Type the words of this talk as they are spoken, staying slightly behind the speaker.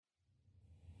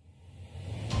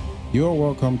You are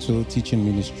welcome to the teaching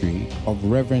ministry of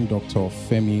Reverend Dr.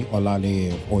 Femi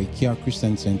Olaleye of Oikea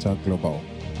Christian Center Global.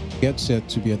 Get set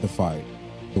to be edified.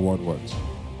 The word works.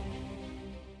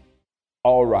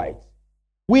 All right.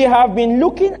 We have been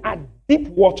looking at deep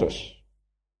waters.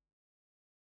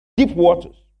 Deep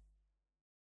waters.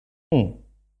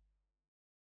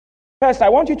 First, I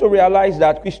want you to realize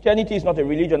that Christianity is not a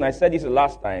religion. I said this the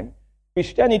last time.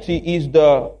 Christianity is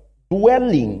the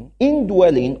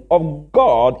indwelling of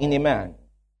God in a man.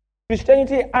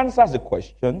 Christianity answers the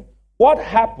question, what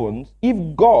happens if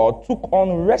God took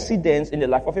on residence in the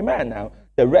life of a man? Now,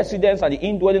 the residence and the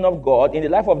indwelling of God in the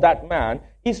life of that man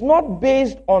is not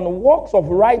based on works of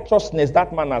righteousness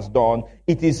that man has done.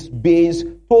 It is based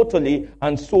totally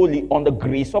and solely on the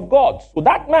grace of God. So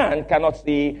that man cannot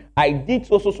say, I did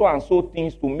so and so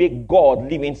things to make God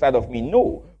live inside of me.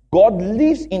 No. God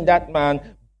lives in that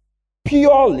man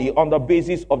purely on the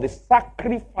basis of the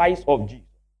sacrifice of Jesus.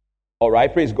 All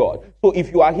right, praise God. So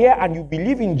if you are here and you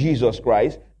believe in Jesus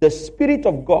Christ, the Spirit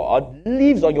of God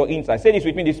lives on your inside. Say this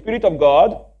with me, the Spirit of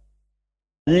God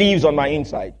lives on my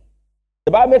inside.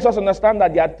 The Bible makes us understand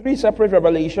that there are three separate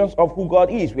revelations of who God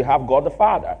is. We have God the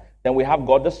Father, then we have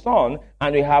God the Son,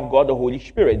 and we have God the Holy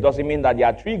Spirit. It doesn't mean that there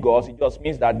are three gods. It just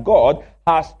means that God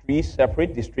has three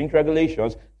separate, distinct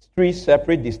revelations, three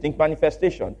separate, distinct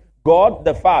manifestations. God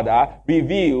the Father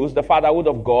reveals the fatherhood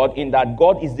of God in that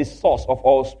God is the source of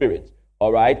all spirits.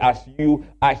 All right, as you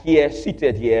are here,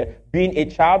 seated here, being a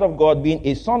child of God, being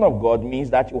a son of God means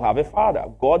that you have a father.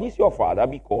 God is your father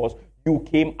because you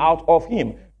came out of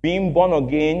him. Being born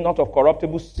again, not of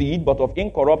corruptible seed, but of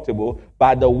incorruptible,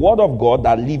 by the word of God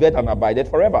that liveth and abideth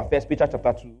forever. 1 Peter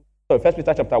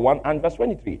chapter 1 and verse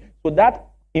 23. So that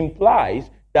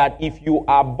implies that if you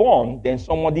are born, then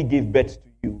somebody gave birth to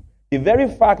you. The very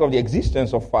fact of the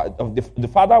existence of the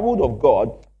fatherhood of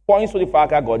God points to the fact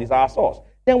that God is our source.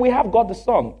 Then we have God the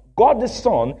Son. God the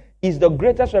Son is the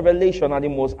greatest revelation and the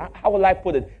most, how will I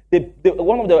put it,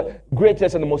 one of the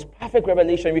greatest and the most perfect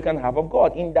revelation we can have of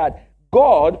God, in that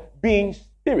God, being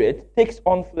spirit, takes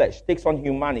on flesh, takes on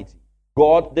humanity.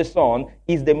 God the Son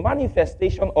is the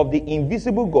manifestation of the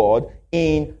invisible God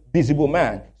in visible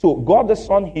man. So God the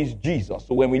Son is Jesus.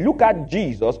 So when we look at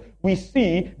Jesus, we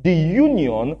see the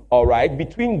union, all right,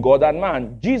 between God and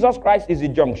man. Jesus Christ is the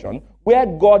junction where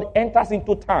God enters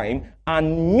into time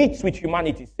and meets with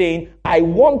humanity, saying, I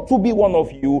want to be one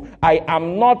of you.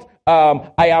 I'm not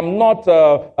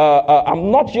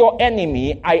your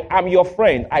enemy. I am your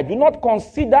friend. I do not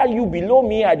consider you below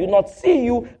me. I do not see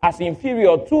you as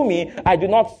inferior to me. I do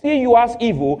not see you as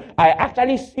evil. I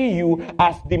actually see you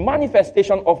as the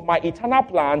manifestation of my eternal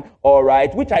plan, all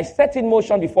right, which I set in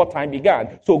motion before time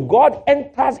began. So God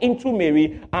enters into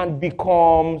Mary and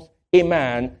becomes a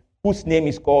man whose name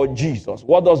is called Jesus.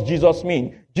 What does Jesus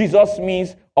mean? Jesus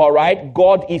means, all right,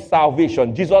 God is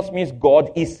salvation. Jesus means God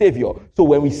is Savior. So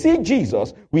when we see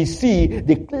Jesus, we see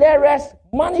the clearest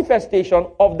manifestation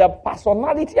of the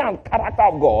personality and character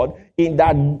of God, in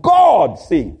that God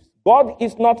saves. God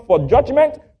is not for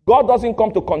judgment. God doesn't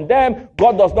come to condemn.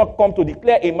 God does not come to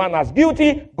declare a man as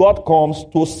guilty. God comes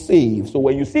to save. So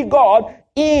when you see God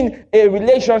in a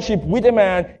relationship with a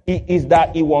man, it is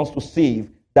that he wants to save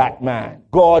that man.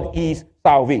 God is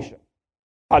salvation.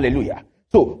 Hallelujah.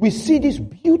 So we see these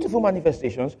beautiful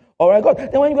manifestations. All right, God.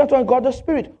 Then when you go to God the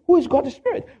Spirit, who is God the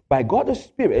Spirit? By God the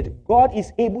Spirit, God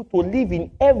is able to live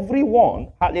in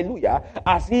everyone, hallelujah,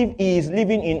 as if he is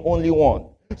living in only one.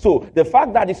 So the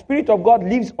fact that the Spirit of God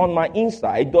lives on my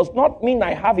inside does not mean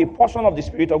I have a portion of the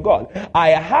Spirit of God.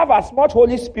 I have as much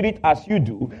Holy Spirit as you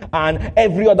do, and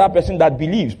every other person that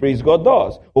believes, praise God,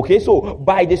 does. Okay, so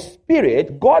by the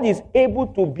Spirit, God is able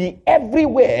to be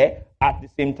everywhere at the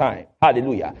same time.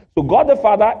 Hallelujah. So God the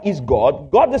Father is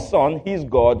God. God the Son is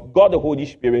God. God the Holy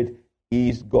Spirit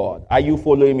is God. Are you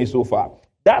following me so far?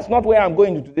 That's not where I'm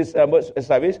going to this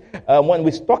service. When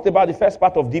we talked about the first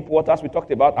part of deep waters, we talked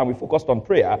about and we focused on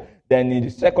prayer. Then in the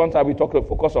second time, we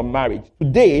focused on marriage.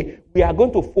 Today, we are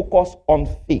going to focus on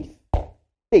faith.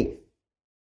 Faith.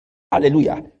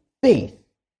 Hallelujah. Faith.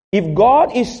 If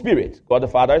God is Spirit, God the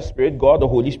Father is Spirit, God the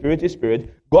Holy Spirit is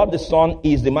Spirit, God the Son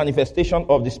is the manifestation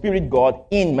of the Spirit God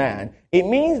in man, it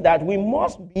means that we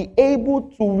must be able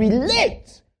to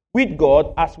relate with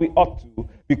God as we ought to,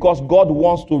 because God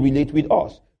wants to relate with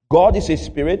us. God is a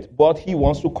spirit, but he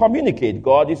wants to communicate.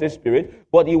 God is a spirit,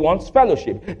 but he wants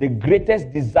fellowship. The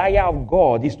greatest desire of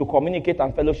God is to communicate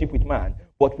and fellowship with man.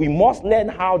 But we must learn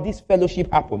how this fellowship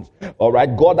happens. All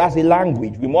right, God has a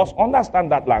language. We must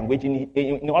understand that language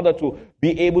in order to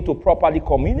be able to properly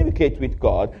communicate with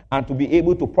God and to be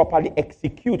able to properly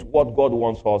execute what God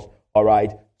wants us, all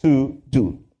right, to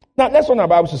do. Now, let's turn our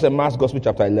Bibles to St. Mark's Gospel,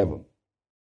 chapter 11.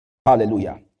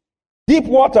 Hallelujah. Deep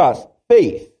waters,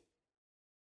 faith.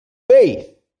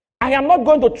 Faith. I am not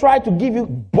going to try to give you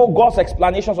bogus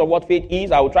explanations of what faith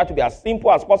is. I will try to be as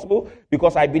simple as possible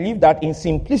because I believe that in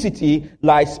simplicity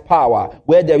lies power.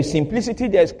 Where there is simplicity,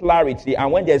 there is clarity.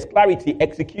 And when there is clarity,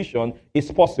 execution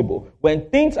is possible. When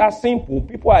things are simple,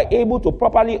 people are able to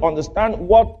properly understand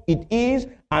what it is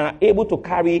and are able to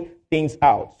carry things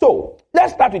out. So,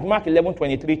 let's start with Mark 11,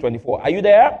 23, 24. Are you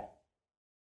there?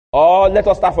 Or let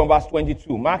us start from verse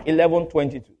 22. Mark 11,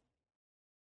 22.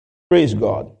 Praise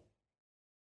God.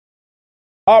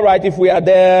 All right, if we are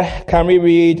there, can we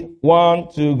read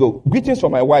 1, 2, go? Greetings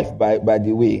from my wife, by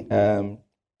the way.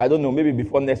 I don't know, maybe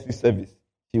before next week's service,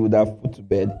 she would have put to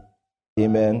bed.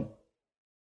 Amen.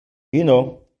 You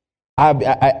know, I've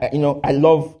been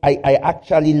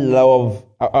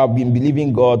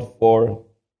believing God for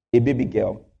a baby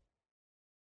girl.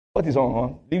 What is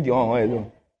on? Leave the on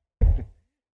alone.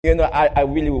 You know, I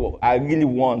really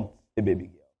want a baby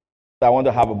girl. So I want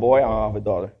to have a boy, I want to have a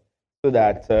daughter. So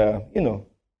that,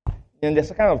 and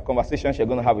there's a kind of conversation you're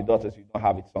going to have with daughters, you don't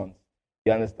have with sons.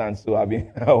 You understand? So I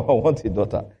want a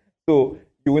daughter. So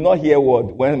you will not hear word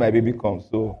when my baby comes.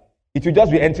 So it will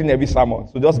just be entering every sermon.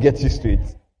 So just get used to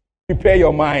it. Prepare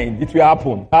your mind. It will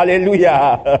happen.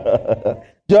 Hallelujah.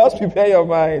 Just prepare your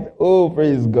mind. Oh,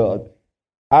 praise God.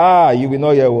 You will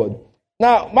not hear word.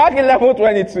 Now, Mark 11,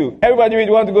 22. Everybody read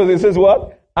 1 to go. It says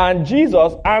what? And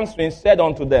Jesus answering said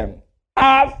unto them,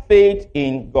 have faith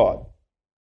in God.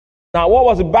 Now, what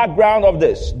was the background of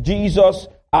this? Jesus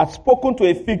had spoken to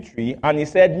a fig tree and he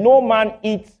said, no man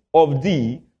eats of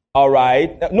thee, all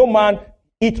right? No man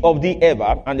eat of thee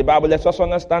ever. And the Bible lets us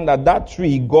understand that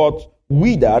tree got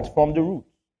withered from the root.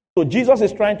 So Jesus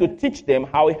is trying to teach them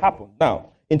how it happened. Now,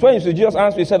 in 22, Jesus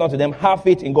answered, he said unto them, have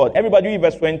faith in God. Everybody read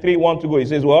verse 23, 1 to go. He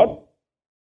says what?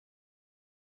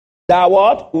 That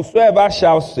what? Whosoever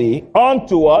shall say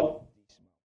unto what?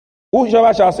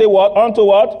 Whosoever shall say what? Unto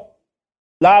what?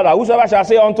 Louder. Whosoever shall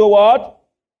say unto what?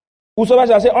 Whosoever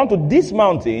shall say unto this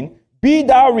mountain, be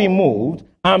thou removed,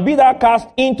 and be thou cast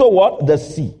into what? The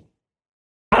sea.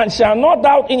 And shall not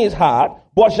doubt in his heart,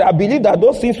 but shall believe that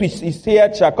those things which he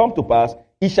said shall come to pass,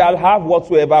 he shall have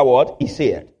whatsoever what he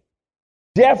said.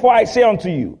 Therefore I say unto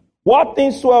you, what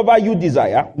things soever you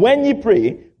desire, when ye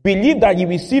pray, believe that ye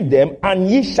receive them, and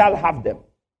ye shall have them.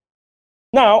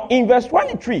 Now, in verse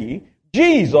 23,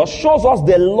 Jesus shows us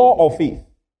the law of faith.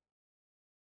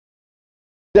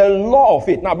 The law of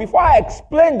faith. Now, before I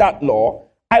explain that law,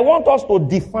 I want us to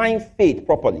define faith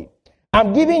properly.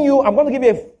 I'm going to give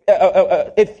you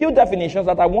a few definitions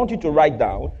that I want you to write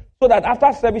down so that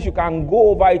after service you can go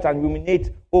over it and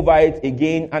ruminate over it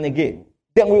again and again.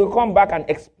 Then we will come back and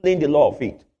explain the law of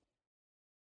faith.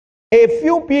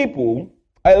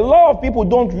 A lot of people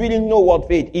don't really know what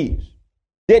faith is.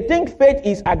 They think faith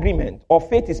is agreement or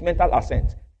faith is mental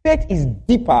assent. Faith is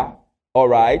deeper, all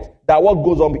right, than what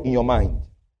goes on in your mind.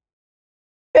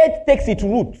 Faith takes its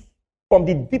root from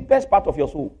the deepest part of your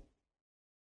soul,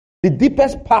 the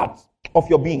deepest part of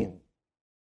your being.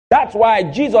 That's why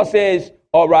Jesus says,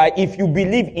 all right, if you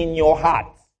believe in your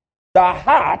heart, the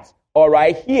heart, all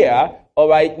right, here, all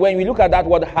right, when we look at that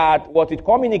word heart, what it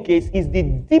communicates is the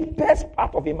deepest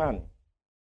part of a man,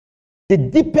 the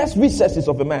deepest recesses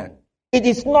of a man. It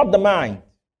is not the mind.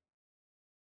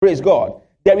 Praise God.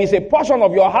 There is a portion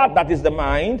of your heart that is the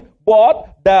mind,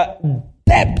 but the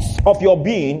depths of your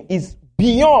being is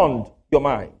beyond your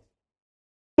mind.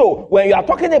 So when you are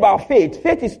talking about faith,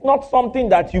 faith is not something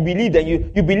that you believe and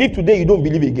you believe today, you don't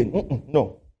believe again.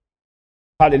 No.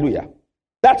 Hallelujah.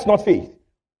 That's not faith.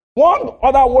 One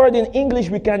other word in English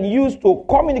we can use to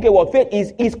communicate what faith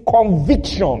is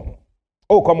conviction.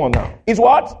 Oh, come on now. Is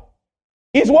what?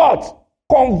 Is what?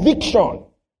 Conviction.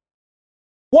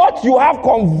 What you have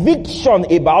conviction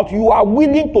about, you are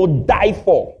willing to die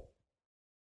for.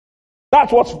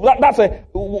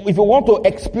 If you want to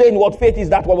explain what faith is,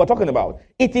 that's what we're talking about.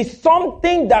 It is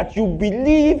something that you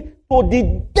believe to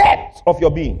the depth of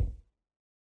your being.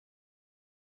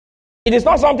 It is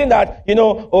not something that,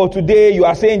 today you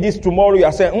are saying this, tomorrow you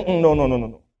are saying,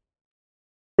 no.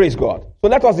 Praise God. So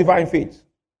let us define faith.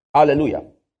 Hallelujah.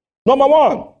 Number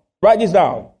 1, write this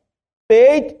down.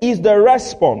 Faith is the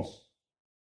response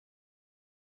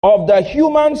of the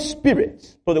human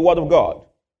spirit to the word of God.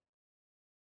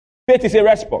 Faith is a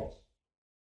response.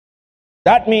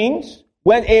 That means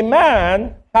when a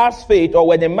man has faith, or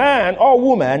when a man or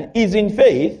woman is in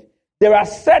faith, there are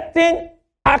certain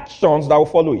actions that will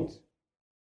follow it.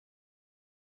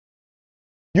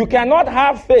 You cannot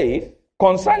have faith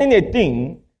concerning a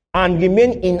thing and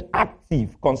remain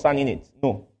inactive concerning it.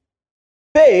 No.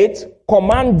 Faith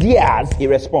commandeers a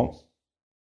response.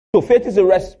 So faith is a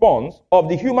response of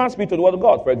the human spirit to the word of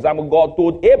God. For example, God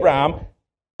told Abraham,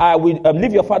 I will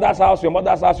leave your father's house, your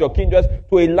mother's house, your kindred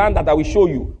to a land that I will show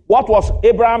you. What was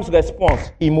Abraham's response?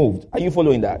 He moved. Are you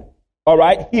following that? All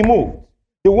right, he moved.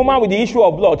 The woman with the issue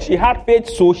of blood, she had faith,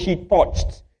 so she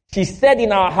touched. She said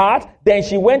in her heart, then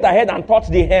she went ahead and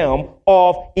touched the hem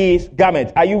of his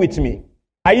garment. Are you with me?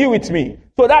 Are you with me?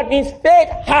 So that means faith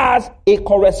has a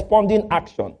corresponding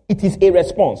action. It is a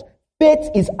response. Faith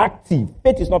is active.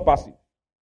 Faith is not passive.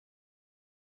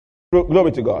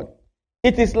 Glory to God.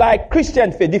 It is like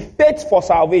Christian faith, the faith for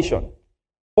salvation.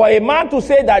 For a man to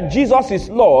say that Jesus is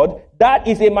Lord, that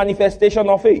is a manifestation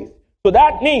of faith. So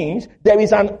that means there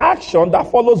is an action that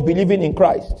follows believing in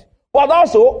Christ. But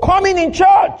also, coming in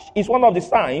church is one of the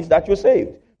signs that you're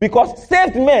saved. Because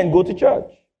saved men go to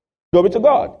church. Glory to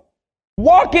God.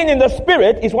 Walking in the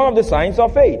Spirit is one of the signs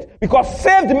of faith. Because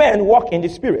saved men walk in the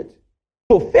Spirit.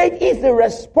 So faith is the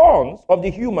response of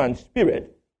the human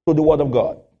spirit to the word of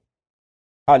God.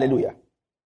 Hallelujah.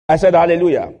 I said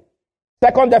hallelujah.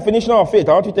 Second definition of faith.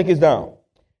 I want you to take this down.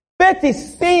 Faith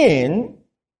is seeing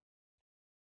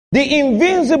the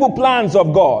invincible plans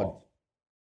of God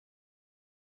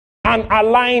and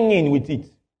aligning with it.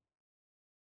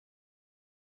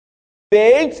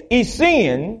 Faith is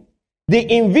seeing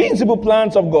the invincible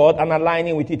plans of God and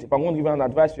aligning with it. If I'm going to give you an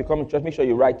advice, if you come to church, make sure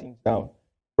you write things down.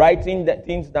 Writing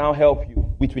things down help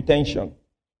you with retention.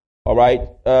 All right?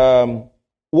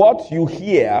 What you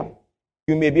hear,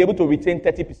 you may be able to retain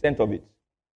 30% of it.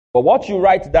 But what you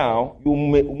write down, you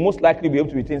may most likely be able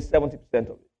to retain 70% of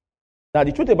it. Now,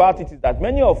 the truth about it is that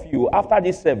many of you, after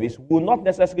this service, will not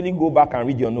necessarily go back and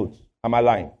read your notes. Am I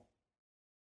lying?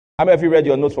 How many of you read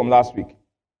your notes from last week?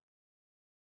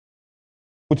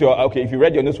 If you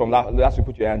read your notes from last week,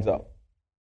 put your hands up.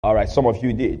 All right, some of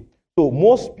you did. So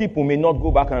most people may not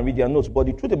go back and read their notes, but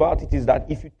the truth about it is that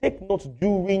if you take notes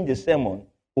during the sermon,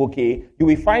 okay, you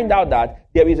will find out that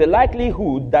there is a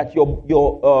likelihood that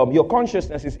your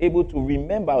consciousness is able to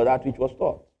remember that which was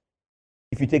taught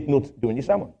if you take notes during the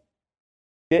sermon.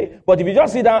 Okay? But if you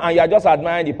just sit down and you are just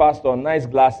admiring the pastor, nice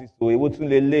glasses, or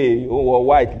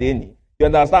white lady, you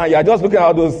understand? You are just looking at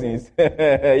all those things.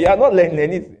 You are not learning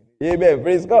anything. Amen.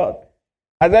 Praise God.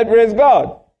 I said, praise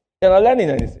God. You are not learning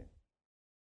anything.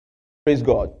 Praise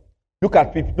God. Look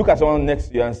at people. Look at someone next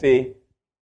to you and say,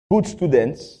 good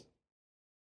students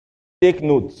take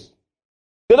notes.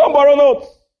 They don't borrow notes.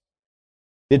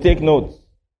 They take notes.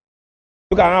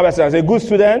 Look at another person and say, good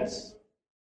students,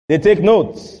 they take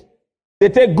notes. They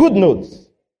take good notes.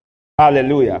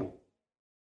 Hallelujah.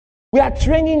 We are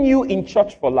training you in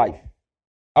church for life.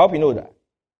 I hope you know that.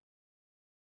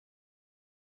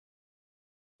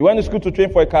 You went to school to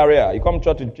train for a career. You come to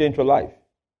church to train for life.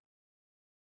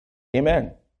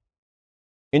 Amen.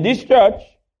 In this church,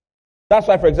 that's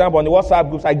why, for example, on the WhatsApp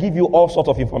groups, I give you all sorts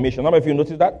of information. How many of you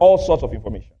notice that? All sorts of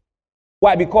information.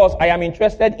 Why? Because I am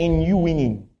interested in you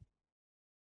winning.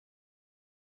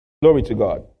 Glory to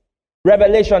God.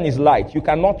 Revelation is light. You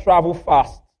cannot travel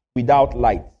fast without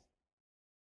light.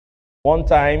 One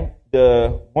time,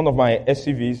 one of my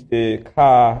SUVs, the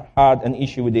car had an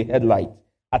issue with the headlight.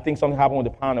 I think something happened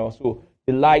with the panel, so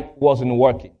the light wasn't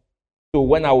working. So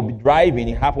when I would be driving,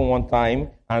 it happened one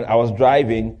time, and I was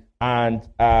driving, and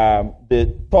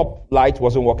the top light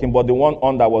wasn't working, but the one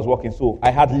under was working, so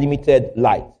I had limited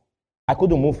light. I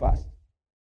couldn't move fast.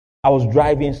 I was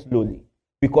driving slowly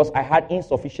because I had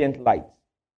insufficient light.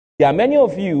 There are many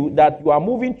of you that you are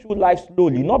moving through life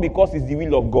slowly, not because it's the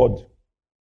will of God.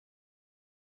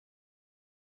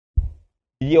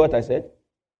 Did you hear what I said?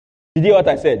 Did you hear what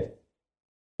I said?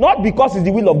 Not because it's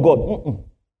the will of God.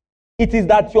 It is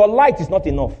that your light is not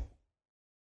enough.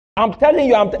 I'm telling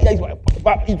you,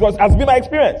 it has been my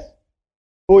experience.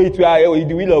 It will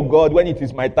the will of God when it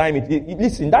is my time.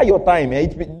 Listen, that's your time.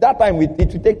 That time,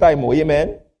 it will take time.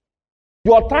 Amen.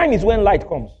 Your time is when light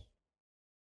comes.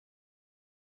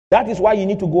 That is why you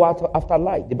need to go out after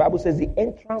light. The Bible says the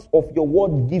entrance of your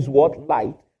word gives what?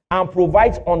 Light, and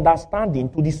provides understanding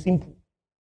to the simple.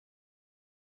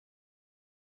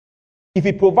 If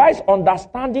it provides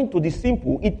understanding to the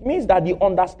simple, it means that the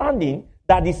understanding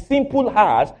that the simple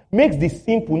has makes the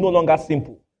simple no longer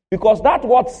simple. Because that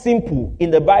word simple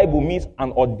in the Bible means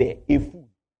an order, a fool.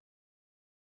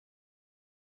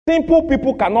 Simple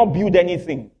people cannot build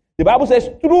anything. The Bible says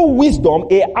through wisdom,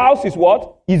 a house is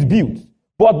what? Is built.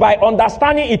 But by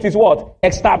understanding, it is what?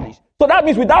 Established. So that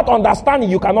means without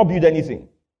understanding, you cannot build anything.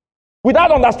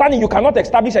 Without understanding, you cannot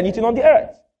establish anything on the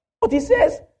earth. But he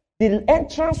says, The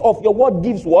entrance of your word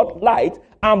gives what? Light,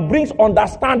 and brings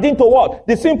understanding to what?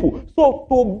 The simple. So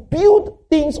to build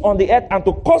things on the earth and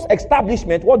to cause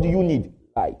establishment, what do you need?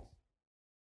 Light.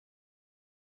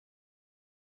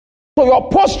 So your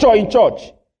posture in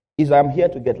church is, I'm here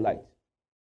to get light.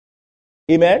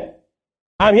 Amen?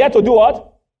 I'm here to do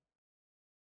what?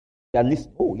 Yeah,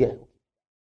 listen. Oh, yeah.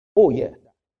 Oh, yeah.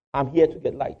 I'm here to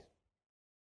get light.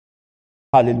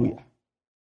 Hallelujah.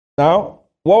 Now,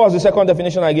 what was the second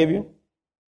definition I gave you?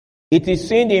 It is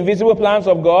seeing the invisible plans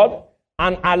of God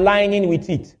and aligning with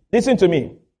it. Listen to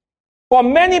me. For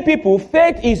many people,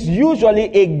 faith is usually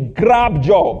a grab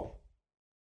job.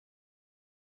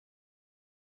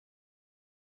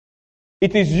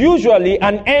 It is usually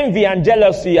an envy and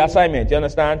jealousy assignment. You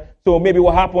understand? So maybe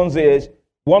what happens is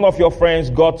one of your friends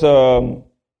got a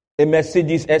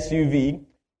Mercedes SUV.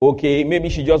 Okay, maybe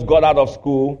she just got out of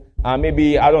school. And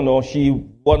maybe, I don't know, she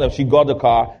got the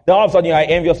car. Then all of a sudden you are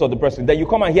envious of the person. Then you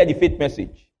come and hear the faith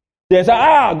message. Then say,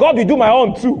 God will do my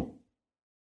own too.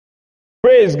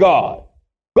 Praise God.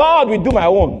 God will do my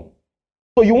own.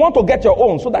 So you want to get your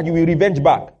own so that you will revenge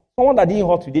back. Someone that didn't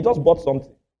hurt you, they just bought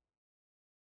something.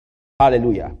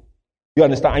 Hallelujah. You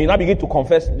understand? And you now begin to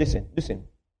confess. Listen.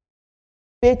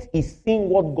 Faith is seeing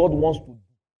what God wants to do.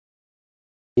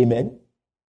 Amen.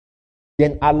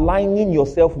 Then aligning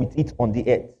yourself with it on the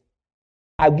earth.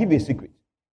 I'll give you a secret.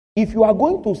 If you are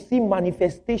going to see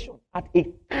manifestation at a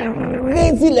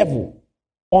crazy level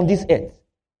on this earth,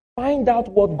 find out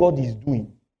what God is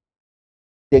doing.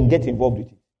 Then get involved with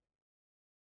it.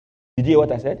 Did you hear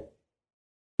what I said?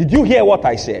 Did you hear what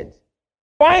I said?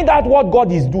 Find out what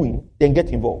God is doing, then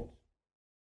get involved.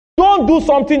 Don't do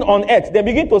something on earth, then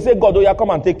begin to say, God, oh yeah,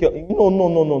 come and take care.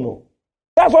 No.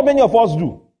 That's what many of us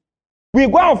do. We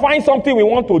go and find something we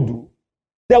want to do.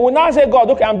 Then we now say, God,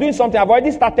 okay, I'm doing something. I've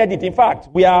already started it. In fact,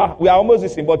 we are almost the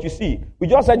same. But you see, we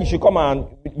just said you should come and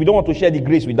we don't want to share the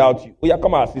grace without you. Oh yeah,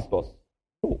 come and assist us.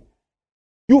 No.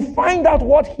 You find out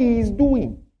what he is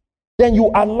doing. Then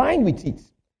you align with it.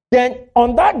 Then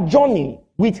on that journey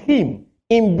with him,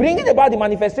 in bringing about the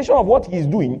manifestation of what he is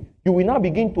doing, you will now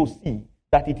begin to see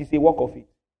that it is a work of faith.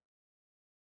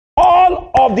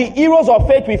 All of the heroes of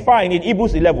faith we find in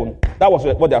Hebrews 11, that was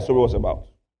what their story was about.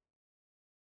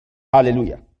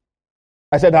 Hallelujah.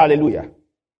 I said hallelujah.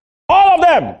 All of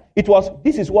them, it was,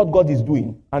 this is what God is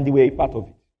doing, and they were a part of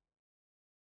it.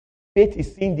 Faith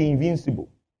is seeing the invincible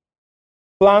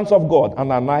plans of God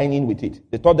and aligning with it.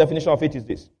 The third definition of faith is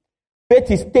this. Faith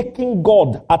is taking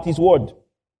God at his word.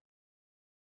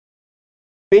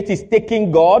 Faith is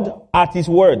taking God at his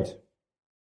word.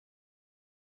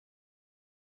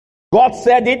 God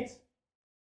said it.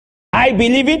 I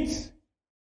believe it.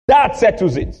 That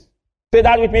settles it. Say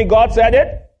that with me. God said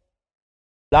it.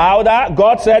 Louder.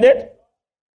 God said it.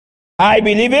 I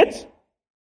believe it.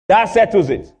 That settles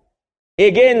it.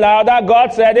 Again, louder.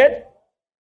 God said it.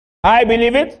 I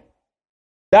believe it.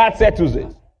 That settles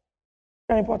it.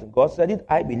 Very important. God said it.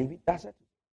 I believe it. That settles it.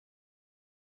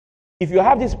 If you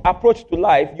have this approach to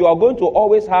life, you are going to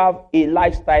always have a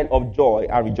lifestyle of joy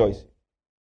and rejoicing.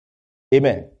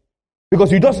 Amen.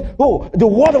 Because you just, the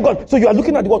word of God. So you are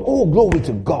looking at the word, glory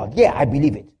to God. Yeah, I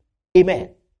believe it.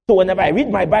 Amen. So whenever I read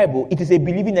my Bible, it is a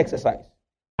believing exercise.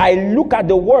 I look at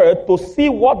the word to see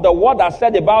what the word has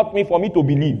said about me for me to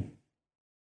believe.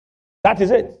 That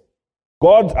is it.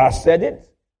 God has said it.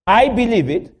 I believe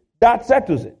it. That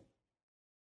settles it.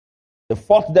 The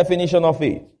fourth definition of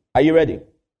faith. Are you ready?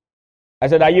 I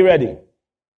said, are you ready?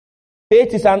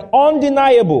 Faith is an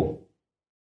undeniable,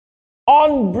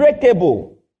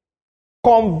 unbreakable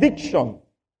conviction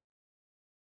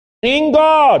in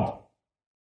God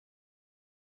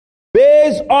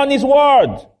based on his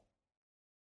word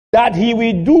that he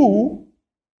will do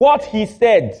what he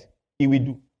said he will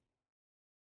do.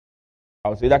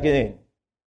 I'll say that again.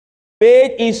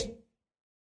 Faith is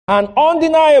an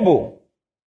undeniable,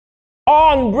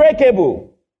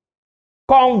 unbreakable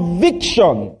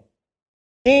conviction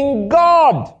in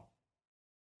God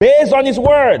based on his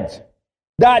word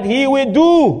that he will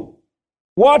do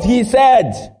what he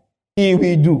said he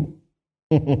will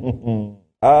do.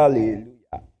 Hallelujah.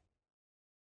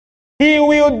 He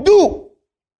will do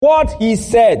what he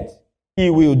said he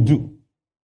will do.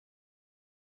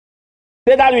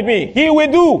 Say that with me. He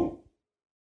will do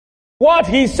what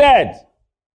he said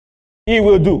he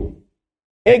will do.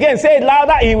 Again, say it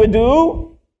louder. He will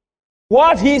do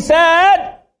what he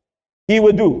said he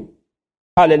will do.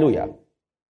 Hallelujah.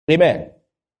 Amen.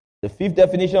 The fifth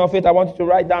definition of faith I want you to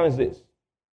write down is this.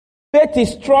 Faith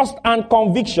is trust and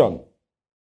conviction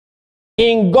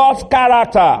in God's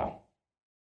character.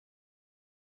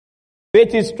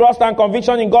 Faith is trust and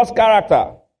conviction in God's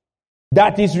character.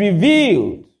 that is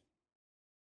revealed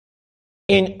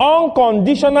in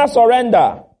unconditional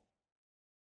surrender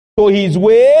to his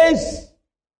ways,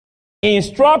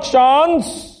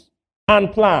 instructions,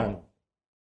 and plan.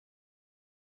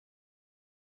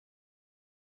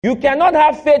 You cannot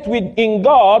have faith in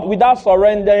God without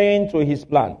surrendering to his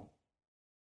plan.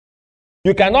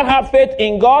 You cannot have faith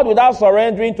in God without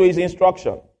surrendering to his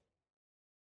instruction.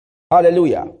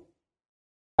 Hallelujah.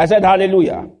 I said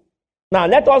hallelujah. Now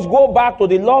let us go back to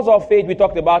the laws of faith we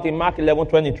talked about in Mark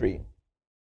 11:23.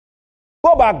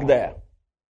 Go back there.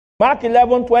 Mark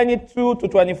 11:22 to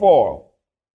 24.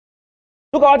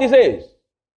 Look at what it says.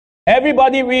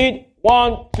 Everybody read,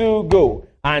 1, 2, go.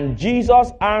 And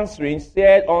Jesus answering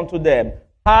said unto them,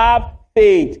 have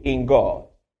faith in God.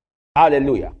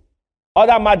 Hallelujah.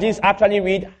 Other margins actually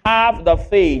read, have the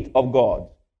faith of God.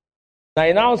 Now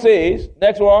he now says,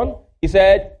 next one, he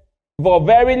said, for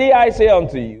verily I say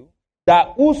unto you,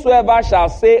 that whosoever shall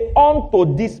say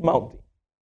unto this mountain,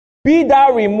 be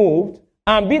thou removed,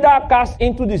 and be thou cast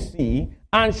into the sea,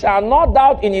 and shall not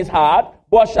doubt in his heart,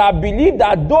 but shall believe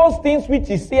that those things which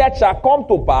he saith shall come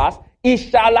to pass, he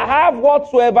shall have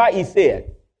whatsoever he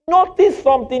said. Notice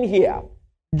something here.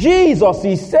 Jesus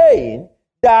is saying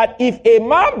that if a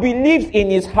man believes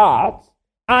in his heart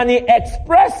and he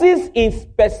expresses in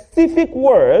specific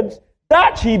words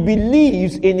that he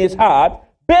believes in his heart,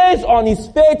 based on his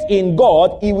faith in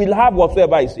God, he will have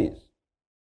whatsoever he says.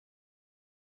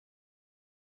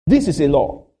 This is a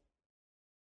law.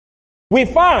 We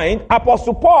find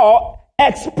Apostle Paul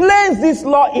explains this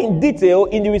law in detail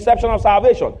in the reception of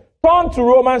salvation. Turn to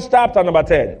Romans chapter number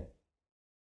 10.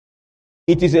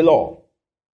 It is a law.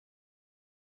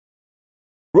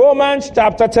 Romans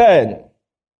chapter 10.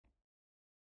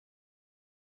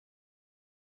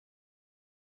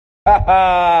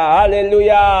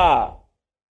 Hallelujah.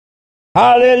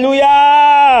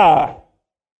 Hallelujah.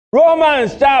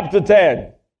 Romans chapter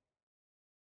 10.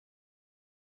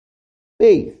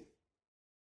 Faith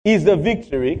is the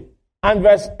victory. And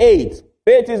verse 8.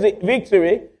 Faith is the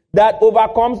victory that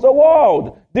overcomes the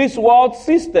world. This world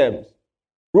systems.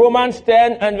 Romans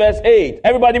 10 and verse 8.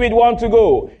 Everybody read 1 to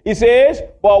go. It says,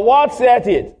 but what saith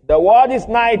it? The word is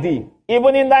nigh thee,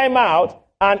 even in thy mouth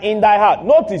and in thy heart.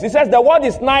 Notice, it says the word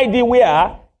is nigh thee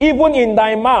where? Even in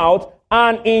thy mouth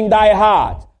and in thy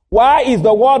heart. Why is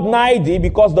the word nigh thee?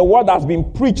 Because the word has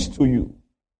been preached to you.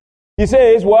 He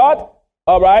says what?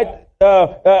 All right.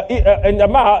 In the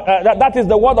mouth, that is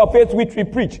the word of faith which we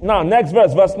preach. Now, next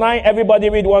verse, verse 9. Everybody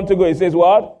read 1 to go. It says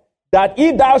what? That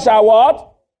if thou shalt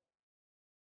what?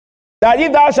 That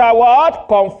if thou shalt what?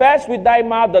 Confess with thy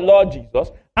mouth the Lord Jesus,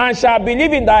 and shalt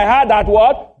believe in thy heart that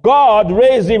what? God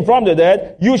raised him from the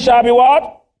dead, you shall be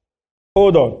what?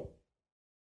 Hold on.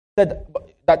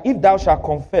 That if thou shalt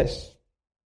confess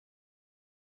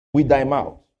with thy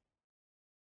mouth,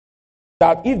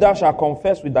 that if thou shalt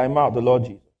confess with thy mouth the Lord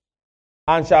Jesus,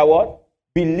 and shall what?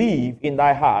 Believe in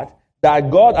thy heart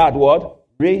that God had what?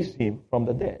 Raised him from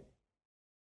the dead.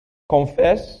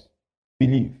 Confess,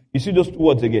 believe. You see those two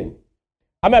words again?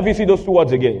 How many of you see those two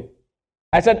words again?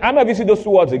 I said, how many of you see those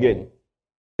two words again?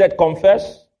 I said,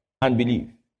 confess and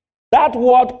believe. That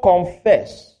word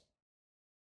confess,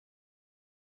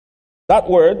 that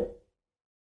word,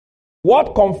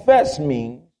 what confess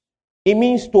means, it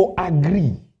means to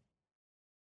agree.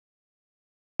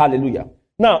 Hallelujah.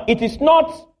 Now, it is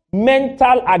not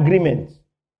mental agreement.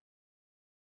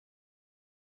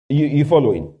 You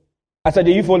following? I said,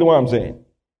 are you following what I'm saying?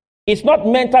 It's not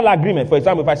mental agreement. For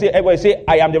example, if I say, everybody say,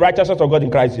 I am the righteousness of God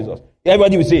in Christ Jesus.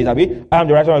 Everybody will say it, I am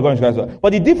the righteousness of God in Christ Jesus.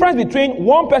 But the difference between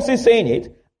one person saying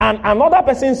it and another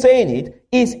person saying it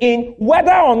is in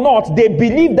whether or not they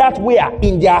believe that way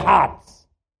in their hearts.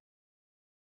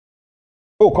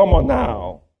 Oh, come on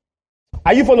now.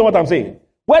 Are you following what I'm saying?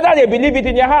 Whether they believe it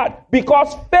in their heart.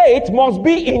 Because faith must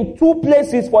be in two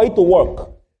places for it to work.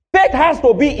 Faith has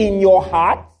to be in your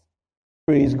heart,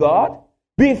 praise God,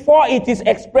 before it is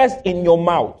expressed in your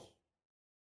mouth.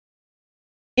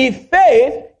 If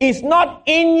faith is not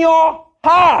in your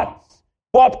heart,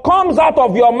 but comes out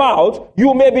of your mouth,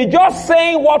 you may be just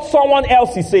saying what someone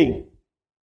else is saying.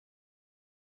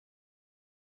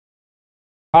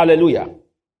 Hallelujah.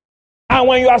 And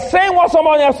when you are saying what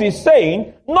someone else is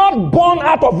saying, not born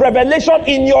out of revelation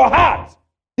in your heart,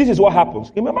 this is what happens.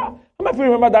 Remember, how many of you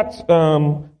remember that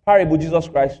parable Jesus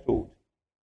Christ told?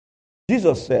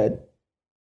 Jesus said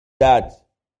that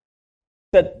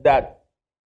the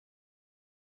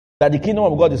kingdom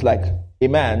of God is like a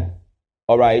man,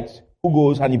 all right, who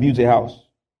goes and he builds a house.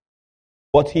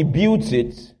 But he builds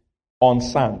it on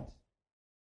sand.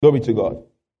 Glory to God.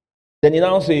 Then he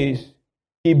now says,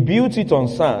 he built it on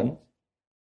sand,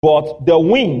 but the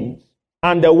wind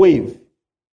and the wave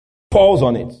falls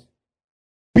on it,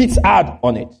 beats hard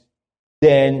on it,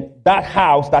 then that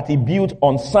house that he built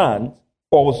on sand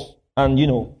falls and,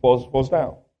 falls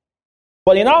down.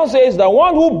 But he now says the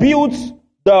one who built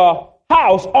the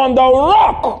house on the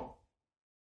rock,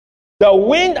 the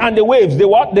wind and the waves, they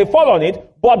fall on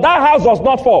it, but that house does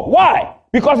not fall. Why?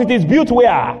 Because it is built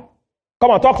where?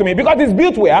 Come on, talk to me. Because it's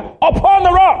built where? Upon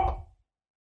the rock.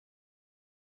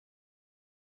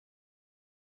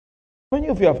 Many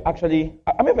of you have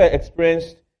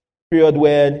experienced a period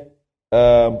where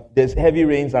there's heavy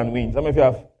rains and winds? How many of you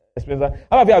have experienced that?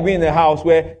 How many of you have been in a house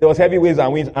where there was heavy winds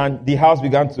and winds and the house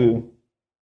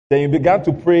then you began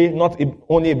to pray not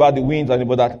only about the winds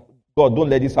but that, God, don't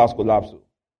let this house collapse.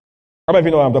 How many of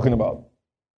you know what I'm talking about?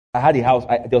 I had a house,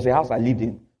 there was a house I lived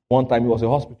in one time. It was a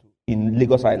hospital in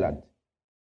Lagos Island.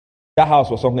 That house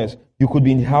was something else. You could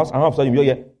be in the house and all of a sudden you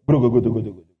hear, go.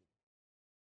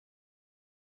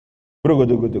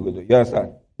 You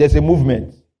understand? There's a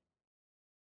movement.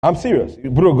 I'm serious. You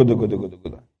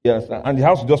understand? And the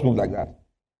house just moved like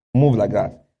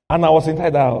that. And I was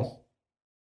inside the house.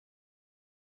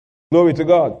 Glory to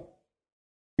God.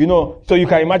 So you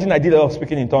can imagine I did a lot of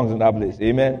speaking in tongues in that place.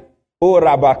 Amen. Oh,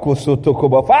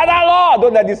 Rabakosotokoba. Father Lord,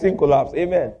 don't let this thing collapse.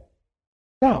 Amen.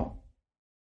 Now,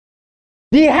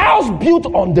 the house built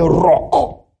on the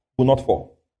rock will not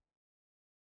fall.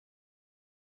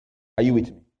 Are you with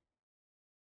me?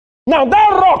 Now, that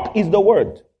rock is the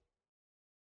word.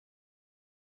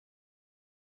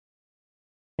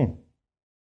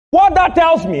 What that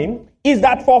tells me is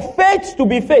that for faith to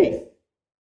be faith,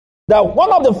 that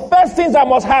one of the first things that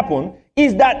must happen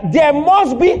is that there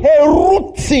must be a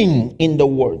rooting in the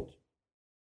word.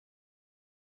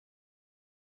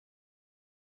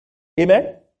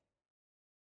 Amen?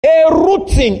 A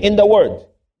rooting in the word.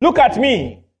 Look at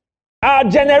me. Our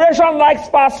generation likes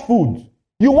fast food.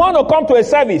 You want to come to a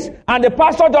service and the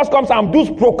pastor just comes and does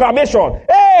proclamation.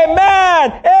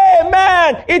 Amen!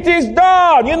 Amen! It is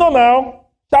done! Now.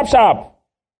 Sharp.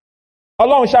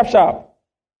 Along sharp.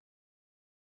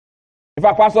 In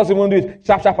fact, pastors even do it.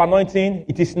 Sharp anointing.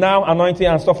 It is now anointing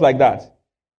and stuff like that.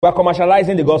 We are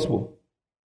commercializing the gospel.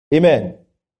 Amen.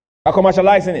 We are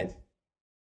commercializing it.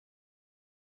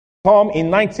 Come in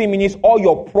 90 minutes, all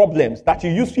your problems that you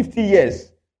use 50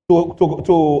 years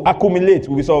to accumulate,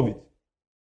 we will solve it.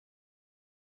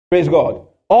 Praise God.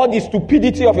 All the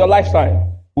stupidity of your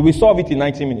lifestyle, we will solve it in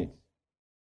 90 minutes.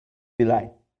 It's a lie.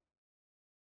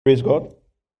 Praise God.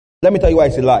 Let me tell you why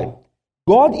it's a lie.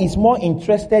 God is more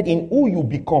interested in who you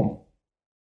become.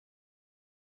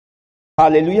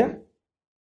 Hallelujah.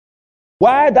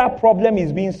 Why that problem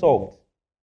is being solved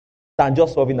than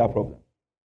just solving that problem.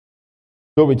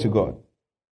 Glory to God.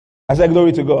 I said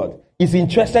glory to God. He's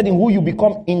interested in who you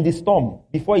become in the storm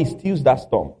before he steals that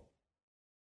storm.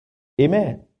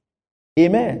 Amen.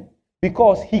 Amen.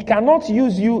 Because he cannot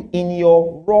use you in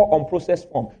your raw,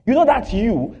 unprocessed form. You know that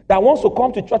you that wants to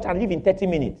come to church and live in 30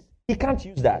 minutes. He can't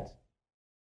use that.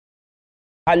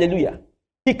 Hallelujah.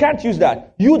 He can't use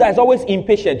that. You that is always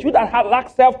impatient. You that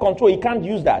lacks self-control. He can't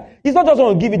use that. He's not just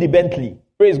going to give you the Bentley.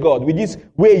 Praise God. With this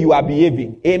way you are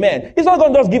behaving. Amen. He's not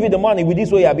going to just give you the money with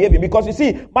this way you are behaving. Because you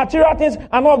see, material things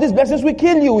and all of these blessings will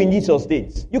kill you in these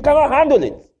states. You cannot handle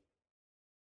it.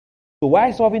 So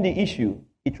while solving the issue,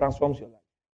 it transforms your life.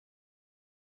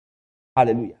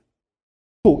 Hallelujah.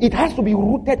 So it has to be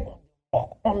rooted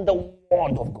on the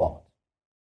word of God.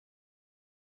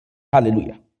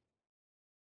 Hallelujah.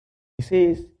 He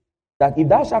says that if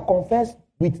thou shalt confess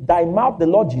with thy mouth the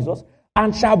Lord Jesus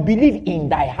and shalt believe in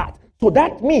thy heart. So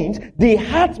that means the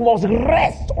heart must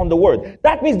rest on the word.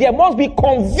 That means there must be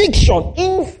conviction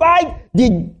inside the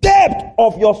depth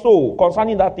of your soul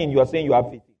concerning that thing you are saying you have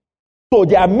faith in. So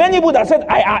there are many people that said,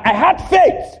 I had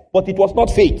faith, but it was not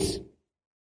faith.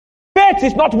 Faith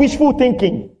is not wishful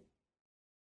thinking.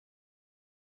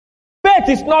 Faith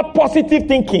is not positive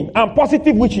thinking and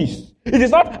positive wishes. It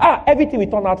is not, everything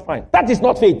will turn out fine. That is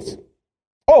not faith.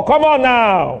 Oh, come on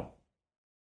now.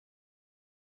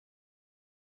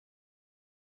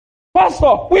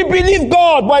 Pastor, we believe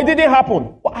God, but it didn't happen.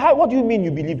 What do you mean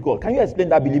you believe God? Can you explain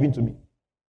that believing to me?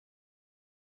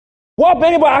 What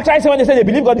many people actually say when they say they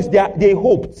believe God is they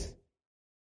hoped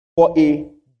for a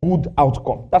good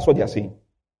outcome. That's what they are saying.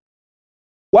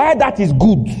 Why that is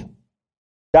good,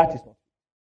 that is not.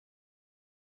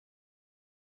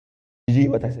 Did you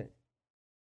hear what I said?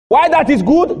 Why that is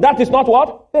good, that is not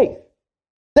what? Faith.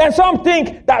 Then some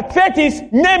think that faith is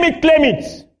name it, claim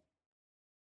it.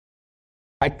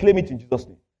 I claim it in Jesus'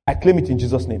 name. I claim it in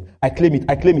Jesus' name. I claim it,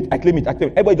 I claim it, I claim it, I claim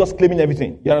it. Everybody just claiming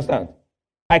everything. You understand?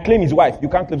 I claim his wife. You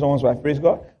can't claim someone's wife. Praise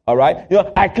God. All right?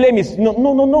 I claim it's no.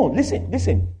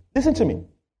 Listen to me.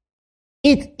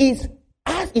 It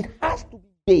has to be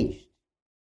based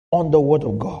on the word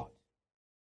of God.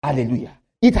 Hallelujah.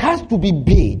 It has to be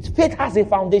based. Faith has a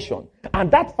foundation, and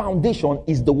that foundation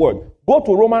is the word. Go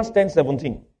to Romans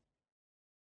 10:17.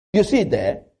 You see it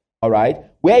there, all right,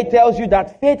 where it tells you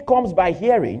that faith comes by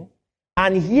hearing,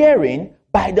 and hearing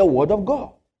by the word of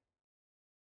God.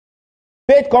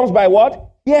 Faith comes by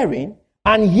what? Hearing,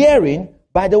 and hearing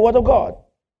by the word of God.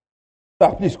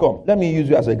 Sir, please come. Let me use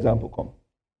you as an example. Come.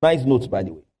 Nice notes, by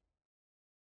the way.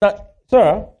 Now,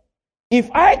 sir, if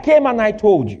I came and I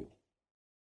told you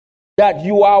that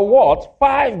you are worth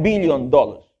 $5 billion.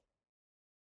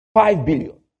 $5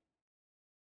 billion.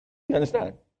 You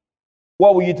understand?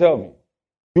 What will you tell me?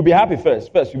 You'll be happy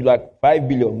first. First, you'll be like, 5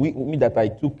 billion. Me that I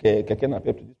took Keke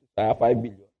Napep to this, I have 5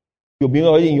 billion. You'll be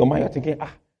already in your mind, you're thinking,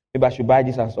 maybe I should buy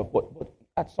this and stuff. But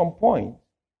at some point,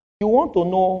 you want to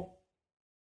know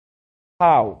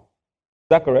how. Is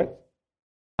that correct?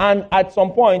 And at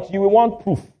some point, you will want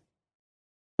proof.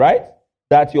 Right?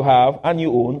 That you have and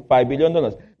you own $5 billion.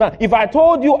 Now, if I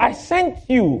told you I sent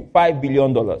you $5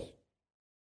 billion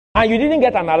and you didn't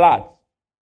get an alert,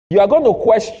 you are going to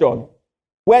question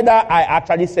whether I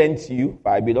actually sent you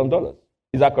 $5 billion.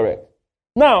 Is that correct?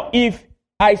 Now, if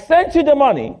I sent you the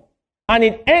money and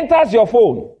it enters your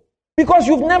phone, because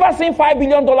you've never seen $5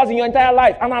 billion in your entire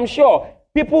life, and I'm sure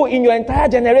people in your entire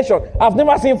generation have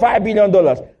never seen $5 billion.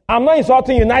 I'm not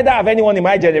insulting you, neither have anyone in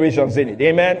my generation seen it.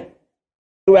 Amen?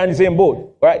 So we're in the same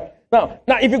boat, right? Now,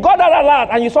 if you got that alert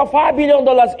and you saw $5 billion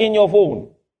in your phone,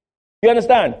 you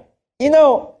understand? I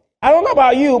don't know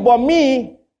about you, but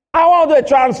me, I want to do a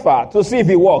transfer to see if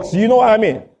it works. You know what I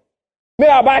mean? Maybe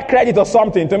I buy credit or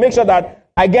something to make sure that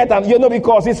I get,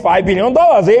 because it's $5 billion.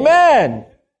 Amen.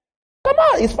 Come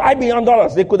on, it's $5 billion.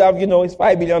 They could have, it's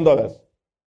 $5 billion.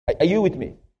 Are you with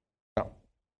me?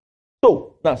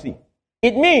 Now see,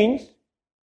 it means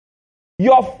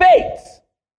your faith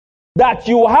that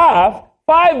you have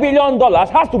 $5 billion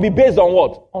has to be based on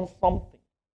what? On something.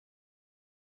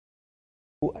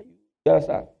 Who are you? You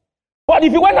understand? But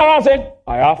if you went around saying,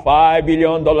 I have $5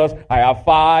 billion, I have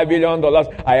 $5 billion,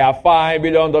 I have $5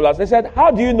 billion. They said,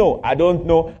 how do you know? I don't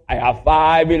know. I have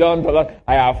 $5 billion,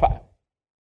 I have $5.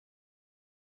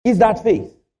 Is that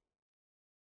faith?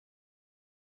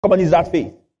 Come on, is that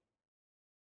faith?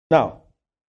 Now,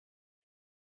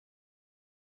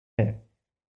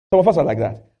 some of us are like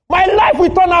that. My life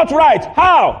will turn out right.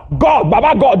 How? God,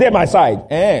 Baba God, they're my side.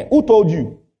 Who told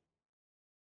you?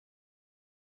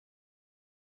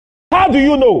 How do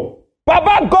you know?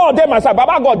 Baba God, they're my side.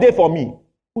 Baba God, they're for me.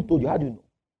 Who told you? How do you know?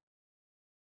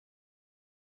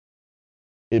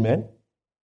 Amen.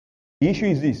 The issue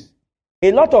is this.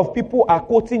 A lot of people are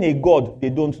quoting a God they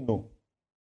don't know.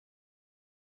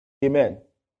 Amen.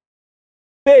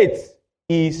 Faith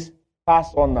is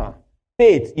personal.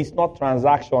 Faith is not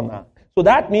transactional. So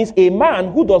that means a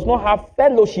man who does not have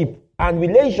fellowship and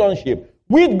relationship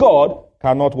with God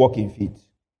cannot walk in faith.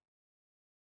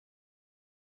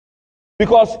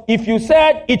 Because if you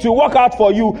said it will work out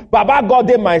for you, Baba God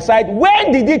in my side,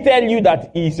 when did he tell you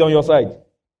that he is on your side?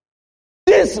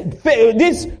 This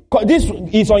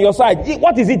is on your side.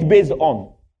 What is it based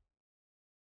on?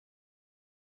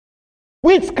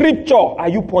 Which scripture are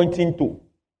you pointing to?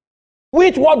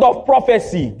 Which word of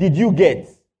prophecy did you get?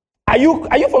 Are you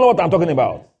following what I'm talking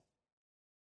about?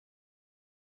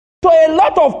 So a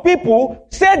lot of people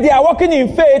say they are walking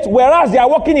in faith, whereas they are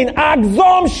walking in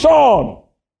assumption.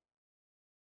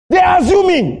 They are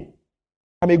assuming.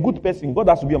 I'm a good person. God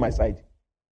has to be on my side.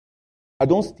 I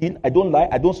don't steal. I don't lie.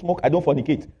 I don't smoke. I don't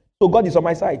fornicate. So God is on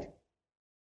my side.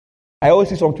 I always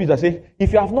see some tweets that say,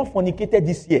 if you have not fornicated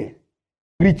this year,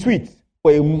 retweet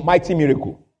for a mighty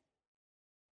miracle.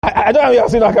 I don't know if you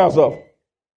have seen that kind of stuff.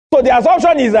 So the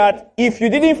assumption is that if you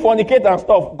didn't fornicate and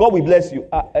stuff, God will bless you.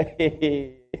 Thank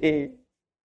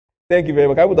you very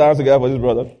much. Can I put the hands together for this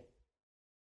brother?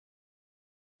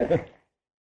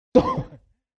 So,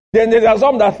 then there are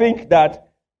some that think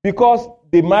that because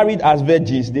they married as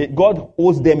virgins, God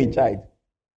owes them a child.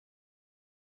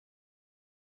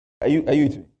 Are you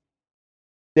with me?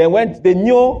 Then when they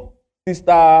knew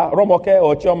Sister Romoke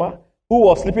or Chioma, who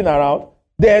was sleeping around,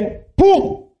 then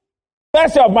boom!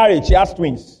 First year of marriage, she has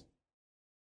twins.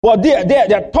 But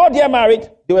their third year married,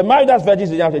 they were married as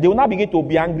virgins, they will now begin to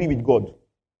be angry with God.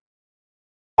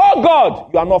 Oh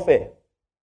God, you are not fair.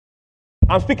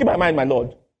 I'm speaking my mind, my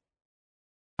Lord.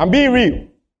 I'm being real.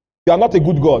 You are not a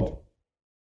good God.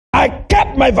 I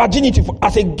kept my virginity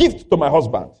as a gift to my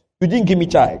husband. You didn't give me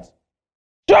child.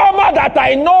 Chioma that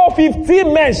I know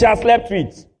 15 men she has slept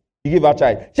with. You give her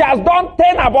child. She has done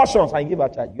 10 abortions and you give her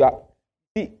child.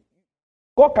 See,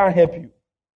 God can't help you.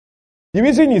 The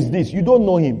reason is this: you don't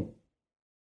know him.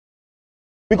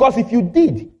 Because if you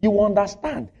did, you will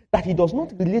understand that he does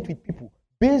not relate with people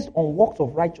based on works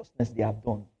of righteousness they have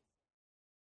done.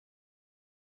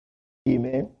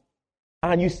 Amen.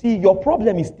 And you see, your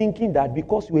problem is thinking that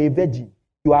because you are a virgin,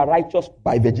 you are righteous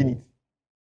by virginity.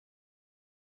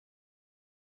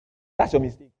 That's your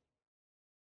mistake.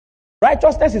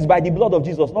 Righteousness is by the blood of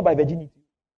Jesus, not by virginity.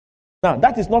 Now,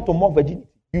 that is not to mock virginity.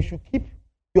 You should keep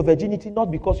your virginity not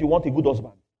because you want a good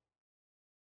husband.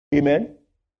 Amen?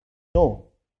 No.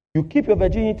 You keep your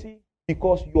virginity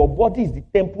because your body is the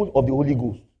temple of the Holy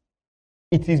Ghost.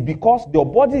 It is because your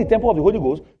body is the temple of the Holy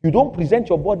Ghost, you don't present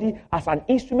your body as an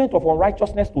instrument of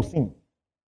unrighteousness to sin.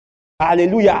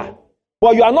 Hallelujah.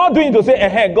 But you are not doing it to say,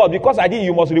 hey, God, because I did,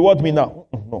 you must reward me now.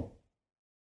 No.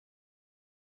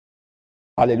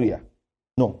 Hallelujah.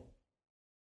 No.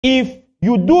 If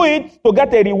you do it to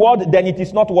get a reward, then it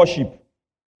is not worship.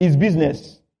 It's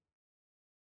business.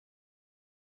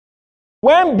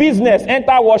 When business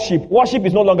enter worship, worship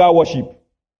is no longer worship.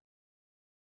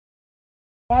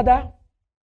 Father,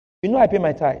 you know I pay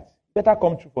my tithe. Better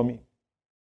come true for me.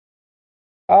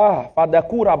 Father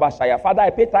Kura Bashaya. Father, I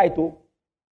pay tithe too.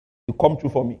 You come true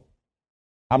for me.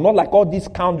 I'm not like all these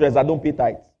scoundrels that don't pay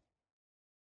tithe.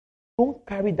 Don't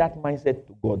carry that mindset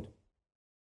to God.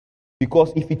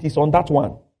 Because if it is on that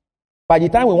one, by the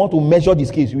time we want to measure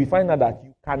this case, you will find out that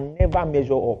you can never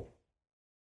measure up.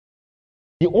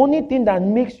 The only thing that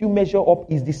makes you measure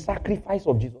up is the sacrifice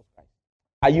of Jesus Christ.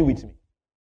 Are you with me?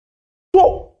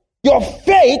 So, your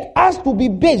faith has to be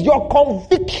based, your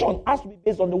conviction has to be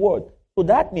based on the word. So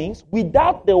that means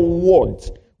without the word,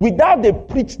 without the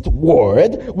preached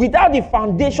word, without the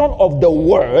foundation of the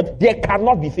word, there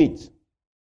cannot be faith.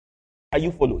 Are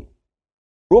you following?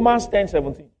 Romans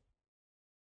 10:17.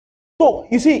 So,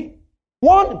 you see,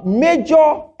 one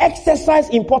major exercise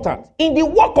important in the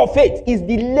work of faith is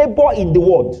the labor in the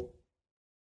word.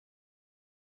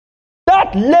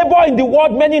 That labor in the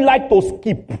word many like to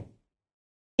skip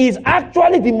is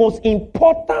actually the most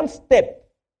important step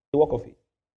in the work of faith.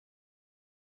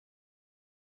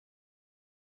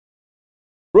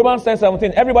 Romans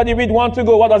 10:17. Everybody read 1 to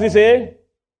go. What does it say?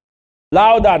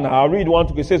 Louder now. Read 1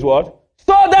 to go. It says what?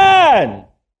 So then,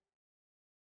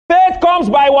 faith comes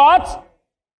by what?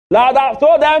 Louder.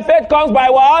 So then faith comes by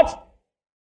what?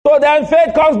 So then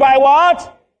faith comes by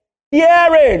what?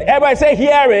 Hearing. Everybody say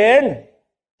hearing.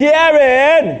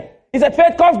 Hearing. He said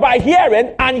faith comes by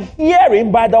hearing, and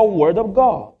hearing by the word of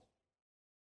God.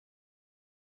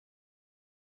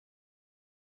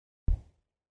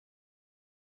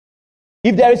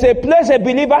 If there is a place a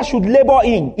believer should labor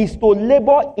in, is to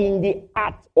labor in the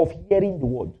act of hearing the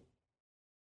word.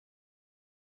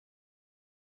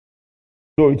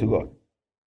 Glory to God.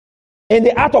 In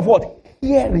the art of what?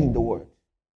 Hearing the word.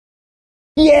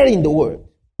 Hearing the word.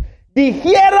 The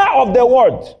hearer of the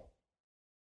word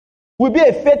will be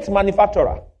a faith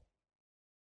manufacturer.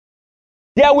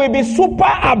 There will be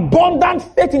super abundant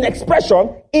faith in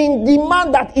expression in the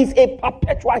man that is a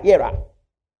perpetual hearer,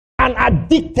 an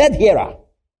addicted hearer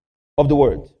of the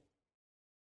word.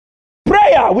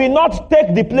 Prayer will not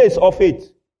take the place of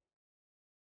faith.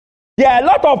 There are a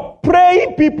lot of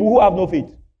praying people who have no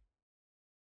faith.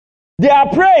 They are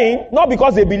praying not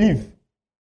because they believe.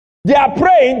 They are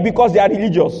praying because they are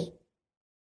religious.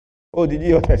 Oh, did you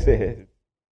hear what I said?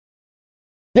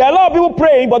 There are a lot of people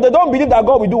praying, but they don't believe that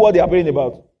God will do what they are praying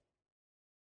about.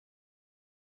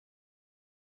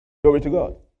 Glory to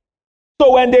God.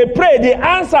 So when they pray, the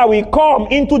answer will come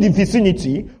into the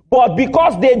vicinity, but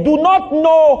because they do not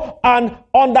know and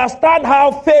understand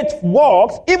how faith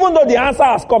works, even though the answer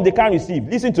has come, they can't receive.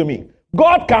 Listen to me.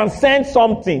 God can send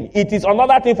something. It is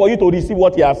another thing for you to receive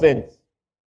what he has sent.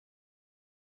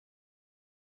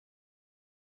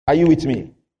 Are you with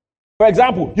me? For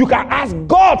example, you can ask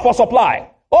God for supply.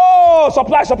 Oh,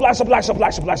 supply.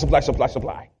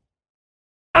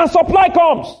 And supply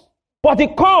comes. But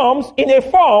it comes in a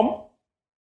form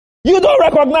you don't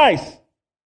recognize.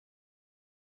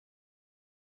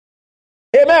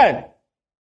 Amen.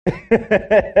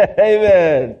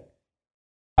 Amen.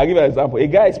 I'll give you an example. A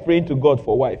guy is praying to God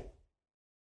for a wife.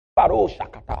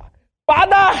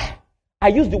 Father, I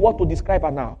use the word to describe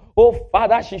her now. Oh,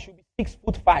 Father, she should be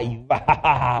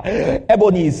 6'5".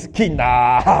 Ebony skin.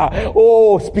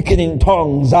 Oh, speaking in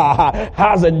tongues.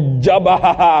 Has a job.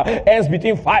 Earns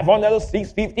between 500 and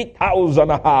 650,000.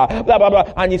 Blah, blah,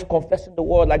 blah. And he's confessing the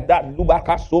word like that.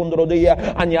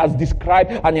 And he has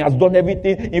described and he has done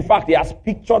everything. In fact, he has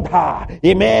pictured her.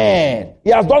 Amen. He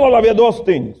has done all of those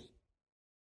things.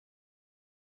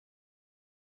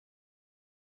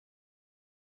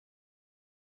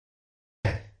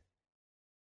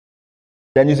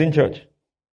 Then he's in church.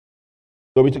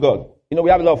 Glory to God. You know, we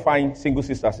have a lot of fine single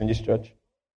sisters in this church.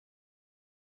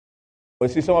 But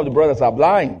you see, some of the brothers are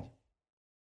blind.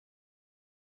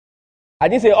 I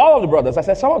didn't say all of the brothers. I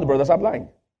said some of the brothers are blind.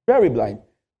 Very blind.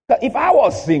 If I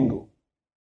was single,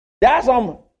 there are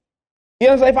some, you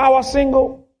know, if I was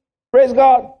single, praise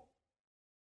God,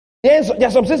 there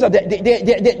are some sisters,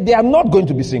 they are not going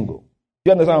to be single.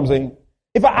 You understand what I'm saying?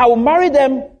 If I will marry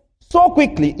them so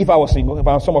quickly, if I was single, if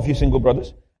I have some of you single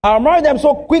brothers, I'll marry them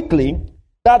so quickly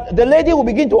that the lady will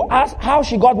begin to ask how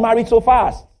she got married so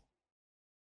fast.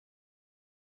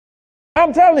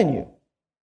 I'm telling you.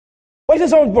 But you see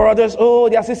some brothers, oh,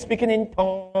 they are still speaking in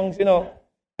tongues, you know,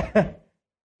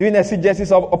 doing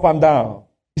exegesis up and down.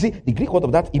 You see, the Greek word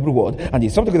of that Hebrew word, and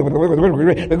it's something.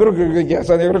 Yes,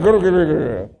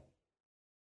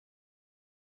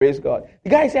 praise God. The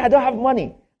guy said, I don't have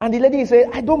money. And the lady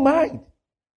said, I don't mind.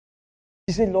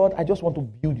 She said, Lord, I just want to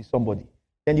build with somebody.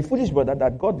 And the foolish brother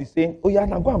that God is saying, oh yeah,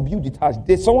 now go and build the house.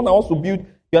 There's someone that wants to build.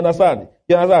 You understand?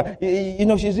 You understand? You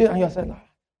know, she's saying, and you saying,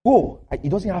 go. He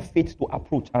doesn't have faith to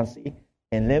approach and say,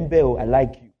 and Lembe, I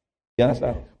like you. You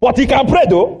understand? But he can pray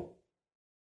though.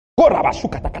 Go take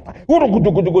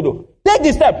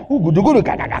the step. Will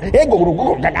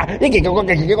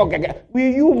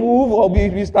you move or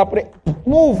will you start praying?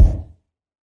 Move.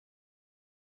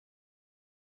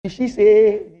 Did she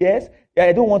say yes? Yeah,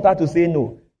 I don't want her to say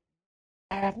no.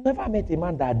 I have never met a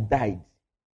man that died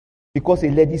because a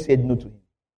lady said no to him.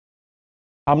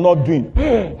 I'm not doing.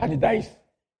 And he dies.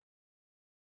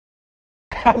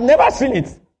 I've never seen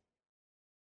it.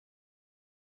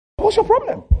 What's your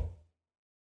problem?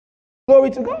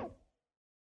 Glory to God.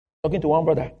 Talking to one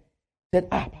brother. He said,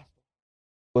 Pastor.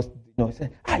 Because, you know, he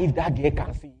said, if that girl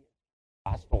can see,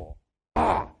 Pastor.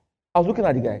 I was looking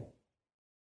at the guy.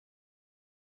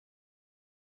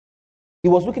 He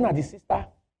was looking at the sister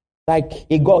like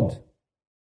a god.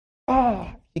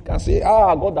 He can say,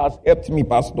 God has helped me,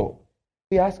 Pastor.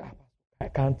 He asked, I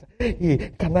can't.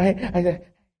 Can I?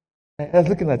 I was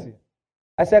looking at you.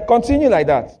 I said, continue like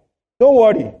that. Don't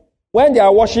worry. When they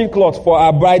are washing clothes for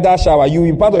a bridal shower, you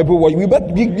in part of people, you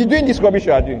better be doing this rubbish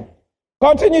you are doing.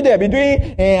 Continue there. Be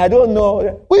doing, I don't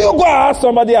know. Will you go and ask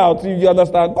somebody out if you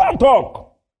understand? Go and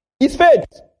talk. It's faith.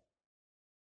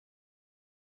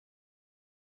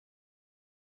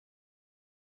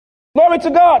 Glory to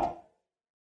God.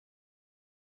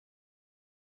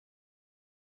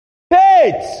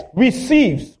 Faith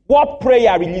receives what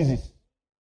prayer releases.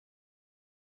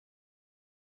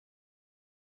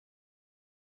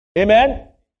 Amen.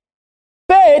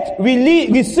 Faith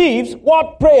receives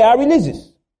what prayer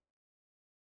releases.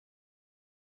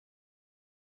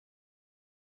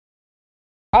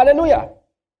 Hallelujah.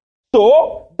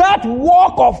 So, that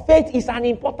walk of faith is an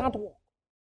important walk.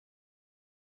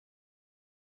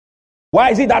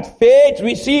 Why is it that faith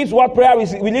receives what prayer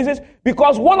releases?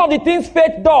 Because one of the things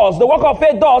faith does, the work of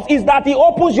faith does, is that it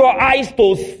opens your eyes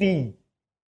to see.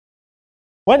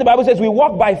 When the Bible says we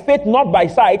walk by faith, not by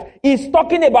sight, it's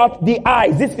talking about the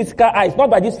eyes, these physical eyes, not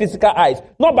by these physical eyes,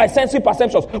 not by sensory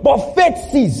perceptions, but faith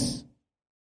sees.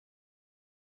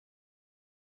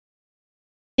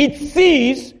 It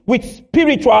sees with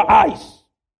spiritual eyes.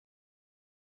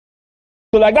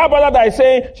 So like that brother that is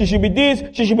saying, she should be this,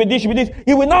 she should be this, she should be this.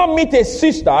 He will now meet a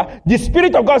sister. The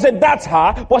Spirit of God said, that's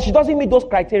her, but she doesn't meet those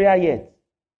criteria yet.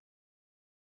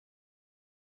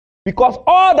 Because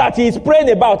all that he is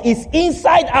praying about is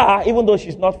inside her, even though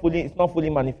it's not fully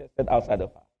manifested outside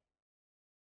of her.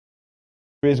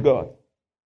 Praise God.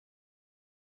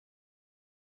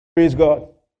 Praise God.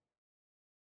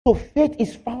 So faith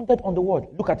is founded on the word.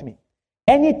 Look at me.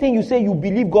 Anything you say you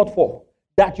believe God for,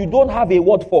 that you don't have a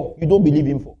word for, you don't believe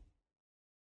him for.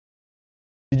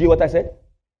 Did you hear what I said?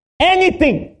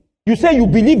 Anything you say you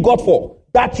believe God for,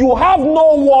 that you have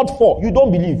no word for, you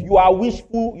don't believe. You are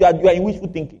wishful, you are in wishful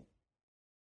thinking.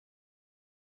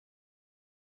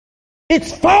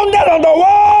 It's founded on the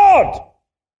word.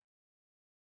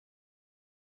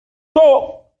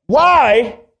 So,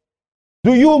 why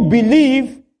do you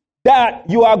believe that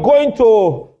you are going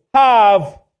to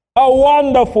have a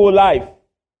wonderful life?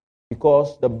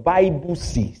 Because the Bible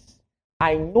says,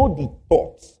 I know the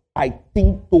thoughts I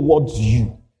think towards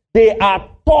you. They are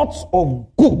thoughts of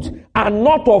good and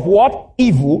not of what?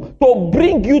 Evil, to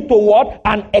bring you to what?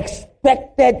 An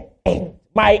expected end.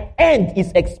 My end is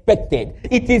expected.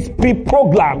 It is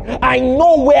pre-programmed. I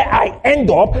know where I end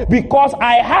up because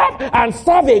I have and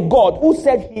serve a God who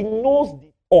said he knows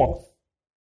the thoughts.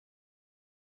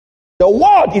 The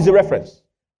word is a reference.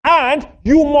 And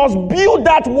you must build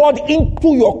that word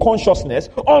into your consciousness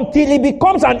until it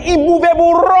becomes an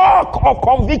immovable rock of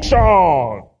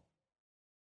conviction.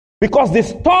 Because the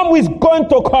storm is going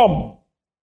to come.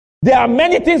 There are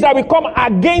many things that will come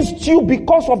against you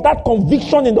because of that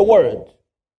conviction in the word.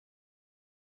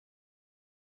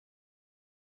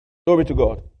 Glory to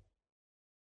God.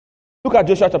 Look at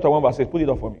Joshua chapter 1 verse 6. Put it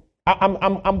up for me.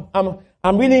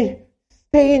 I'm really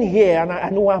staying here, and I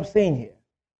know what I'm saying here.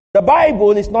 The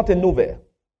Bible is not a novel.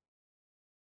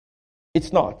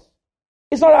 It's not.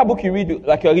 It's not a book you read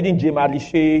like you're reading James Hadley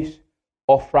Chase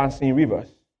or Francine Rivers.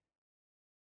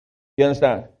 You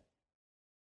understand?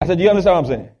 I said, do you understand what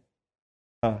I'm saying?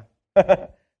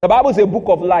 The Bible is a book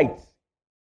of light.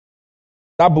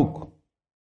 That book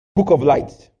of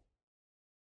light.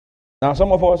 Now,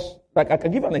 some of us, like I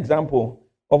can give an example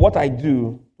of what I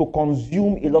do to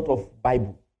consume a lot of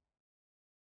Bible.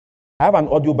 I have an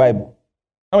audio Bible.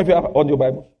 How many of you have audio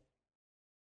Bibles?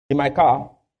 In my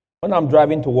car, when I'm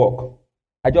driving to work,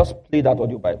 I just play that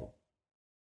audio Bible.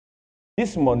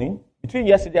 This morning, between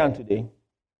yesterday and today,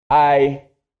 I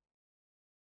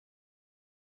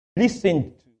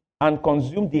listened to and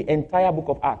consumed the entire book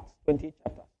of Acts, 28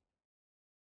 chapters,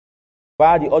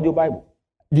 via the audio Bible.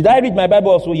 Did I read my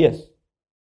Bible also? Yes.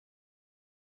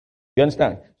 You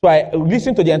understand? So I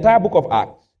listened to the entire book of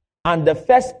Acts and the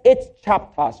first 8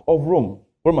 chapters of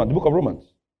the book of Romans.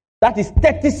 That is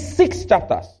 36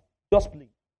 chapters. Just play.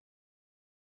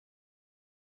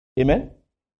 Amen?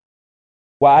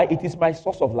 Why? It is my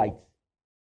source of light.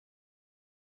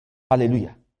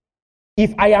 Hallelujah.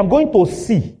 If I am going to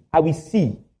see, I will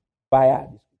see via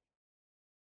the scriptures.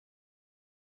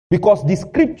 Because the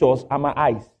scriptures are my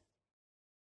eyes.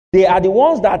 They are the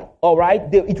ones that, all right,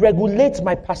 it regulates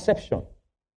my perception.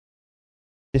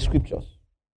 The scriptures.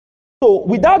 So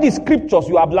without the scriptures,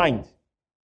 you are blind.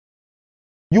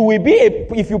 You will be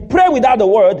if you pray without the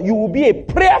word, you will be a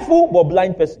prayerful but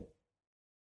blind person.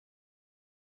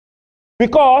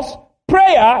 Because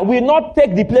prayer will not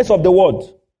take the place of the word.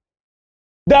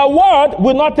 The word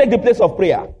will not take the place of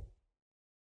prayer.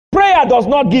 Prayer does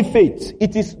not give faith.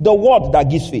 It is the word that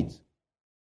gives faith.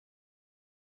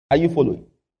 Are you following?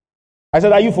 I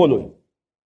said, are you following?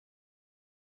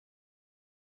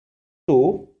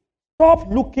 So,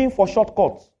 stop looking for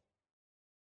shortcuts.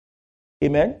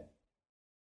 Amen?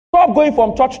 Stop going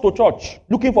from church to church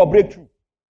looking for breakthrough.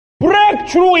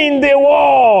 Breakthrough in the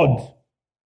word.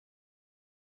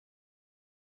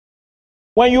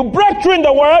 When you break through in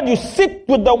the word, you sit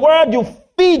with the word, you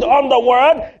feed on the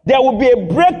word, there will be a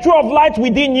breakthrough of light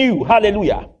within you.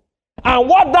 Hallelujah. And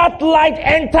what that light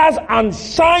enters and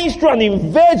shines through and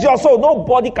invades your soul,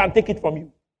 nobody can take it from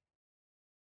you.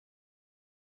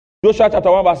 Joshua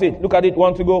chapter 1 verse 8. Look at it.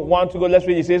 One to go. Let's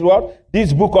read. It says what?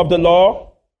 This book of the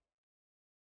law.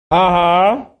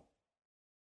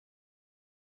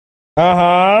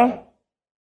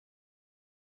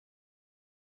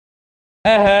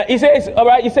 It says, all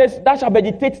right, it says, thou shalt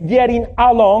meditate therein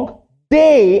how long?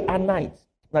 Day and night.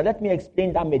 Now let me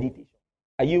explain that meditation.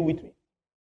 Are you with me?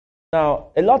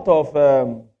 Now, a lot of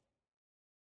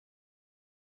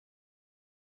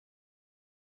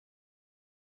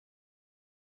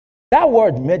that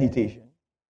word meditation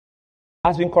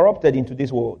has been corrupted into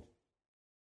this world.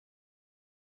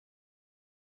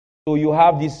 So you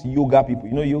have these yoga people.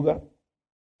 You know yoga?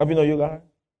 Have you know yoga?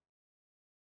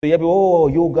 So you have people,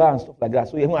 yoga and stuff like that.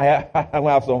 So I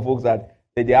have some folks that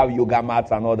they have yoga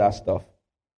mats and all that stuff.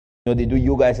 You know, they do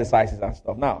yoga exercises and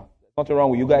stuff. Now, there's nothing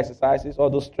wrong with yoga exercises, all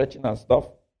those stretching and stuff.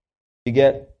 You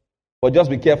get? But just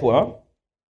be careful, huh?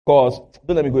 Because,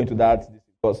 don't let me go into that,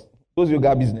 because those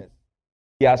yoga business,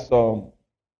 he has some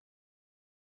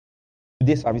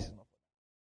today's services.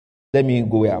 Let me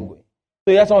go where I'm going.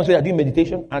 So you have someone say they're doing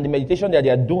meditation, and the meditation that they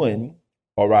are doing,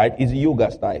 all right, is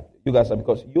yoga style. Yoga style,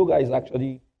 because yoga is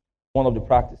actually one of the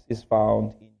practices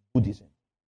found in Buddhism.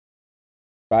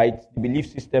 Right? The belief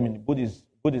system in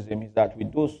Buddhism is that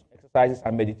with those exercises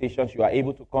and meditations, you are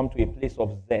able to come to a place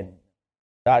of Zen.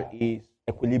 That is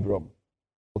equilibrium.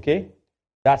 Okay?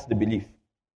 That's the belief.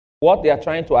 What they are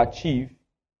trying to achieve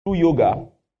through yoga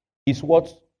is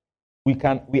what we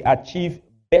achieve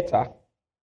better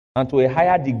and to a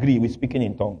higher degree with speaking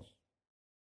in tongues.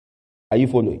 Are you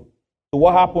following? So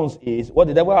what happens is, what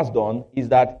the devil has done is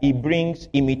that he brings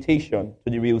imitation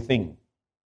to the real thing.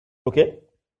 Okay?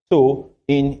 So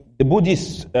in the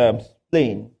Buddhist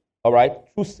plane, all right,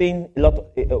 through saying a lot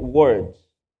of words,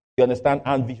 you understand,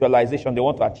 and visualization, they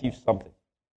want to achieve something.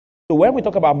 So when we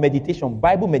talk about meditation,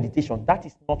 Bible meditation, that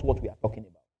is not what we are talking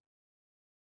about.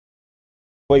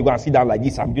 But you go and sit down like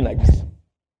this, I'm doing like this.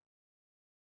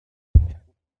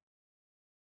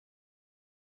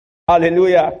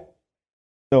 Hallelujah.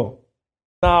 No.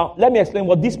 Now, let me explain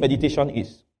what this meditation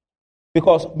is.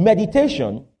 Because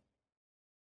meditation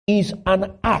is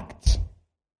an act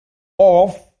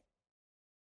of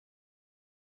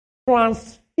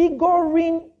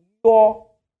transfiguring your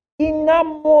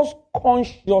innermost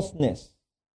consciousness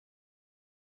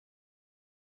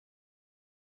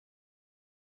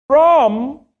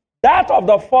from that of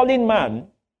the fallen man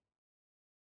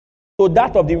to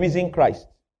that of the risen Christ.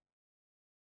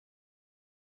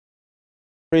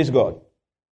 Praise God.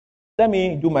 Let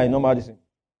me do my normal thing.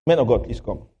 Men of God, please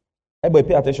come. Everybody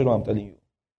pay attention to what I'm telling you.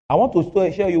 I want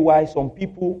to show you why some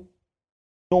people,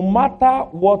 no matter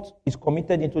what is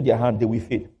committed into their hand, they will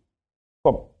fail.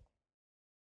 Come.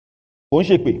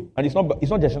 And it's not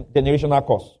generational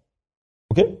curse.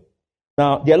 Okay?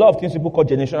 Now, there are a lot of things people call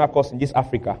generational curse in this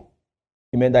Africa.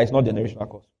 Amen. That is not generational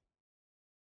curse.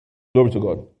 Glory to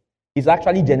God. It's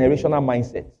actually generational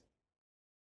mindset.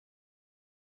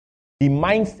 The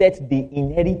mindset they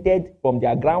inherited from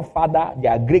their grandfather,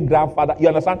 their great-grandfather. You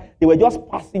understand? They were just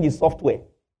passing the software.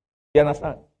 You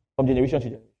understand? From generation to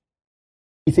generation.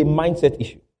 It's a mindset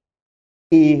issue.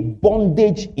 A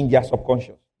bondage in their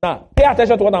subconscious. Now, pay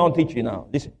attention to what I want to teach you now.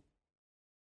 Listen.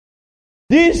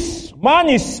 This man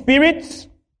is spirit,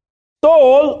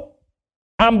 soul,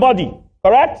 and body.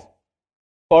 Correct?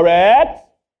 Correct?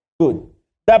 Good.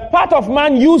 The part of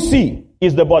man you see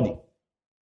is the body.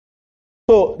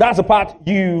 So that's the part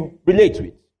you relate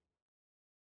with.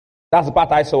 That's the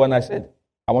part I saw when I said,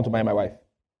 I want to marry my wife.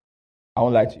 I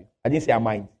won't lie to you. I didn't say I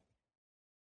mind.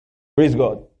 Praise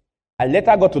God. I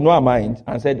later got to know her mind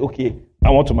and said, okay,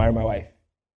 I want to marry my wife.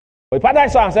 But the part I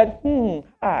saw and said,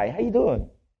 hi, how you doing?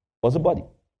 Was the body.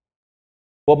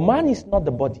 But man is not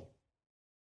the body.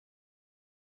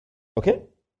 Okay?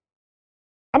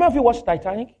 How many of you watched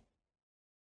Titanic?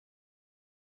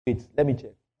 Wait, let me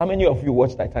check. How many of you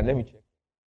watched Titanic? Let me check.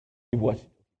 You've watched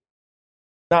it.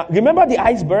 Now, remember the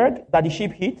iceberg that the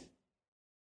ship hit?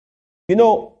 You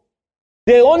know,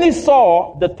 they only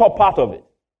saw the top part of it.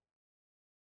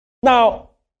 Now,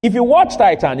 if you watch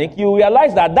Titanic, you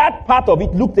realize that that part of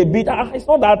it looked a bit, it's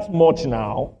not that much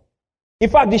now. In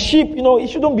fact, the ship, it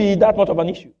shouldn't be that much of an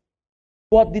issue.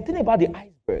 But the thing about the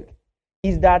iceberg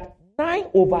is that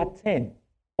 9/10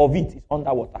 of it is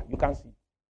underwater. You can't see.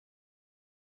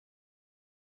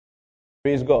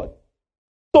 Praise God.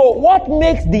 So what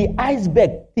makes the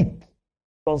iceberg thick?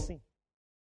 Don't see.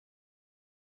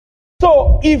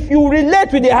 So if you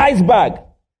relate with the iceberg,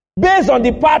 based on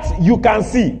the parts you can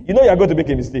see, you're going to make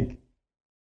a mistake.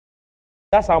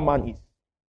 That's how man is.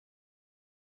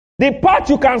 The part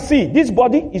you can see, this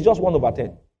body is just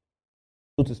 1/10,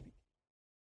 so to speak.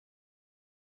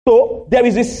 So there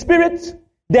is the spirit,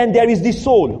 then there is the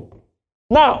soul.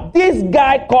 Now, this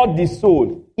guy called the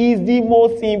soul is the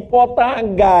most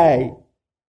important guy.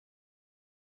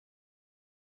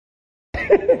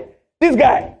 This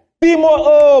guy, the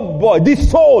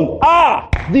soul.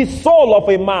 The soul of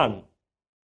a man.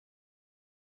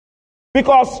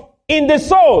 Because in the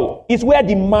soul is where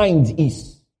the mind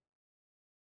is.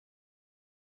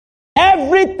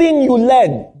 Everything you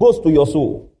learn goes to your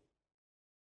soul.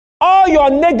 All your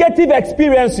negative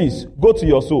experiences go to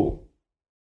your soul.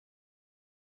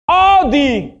 All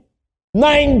the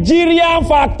Nigerian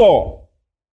factor,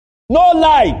 no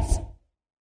lights,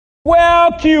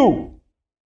 fuel queue,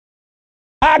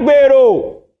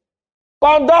 agbero,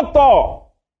 conductor,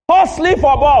 hustling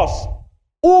for bus,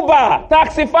 Uber,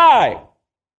 Taxify.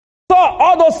 So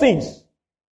all those things,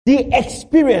 the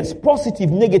experience,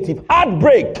 positive, negative,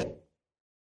 heartbreak.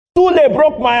 Sule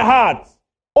broke my heart.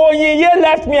 Onyinye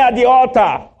left me at the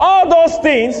altar. All those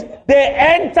things, they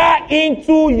enter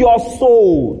into your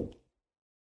soul.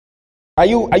 Are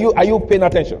you paying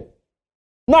attention?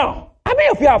 Now, how many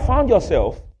of you have found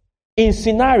yourself in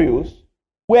scenarios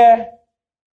where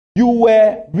you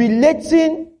were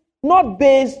relating not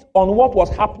based on what was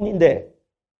happening there,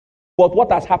 but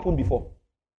what has happened before?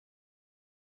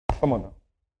 Come on now.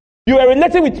 You were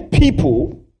relating with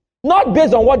people not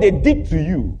based on what they did to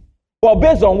you, but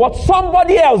based on what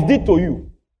somebody else did to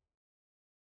you.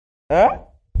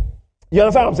 You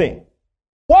understand what I'm saying?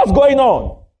 What's going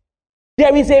on?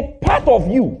 There is a part of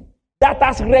you that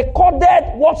has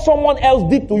recorded what someone else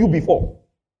did to you before.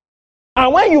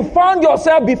 And when you found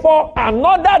yourself before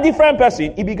another different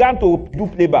person, it began to do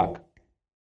playback.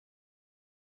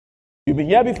 You've been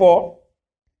here before,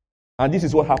 and this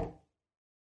is what happened.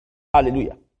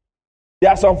 Hallelujah. There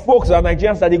are some folks that are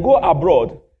Nigerians that they go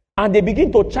abroad and they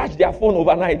begin to charge their phone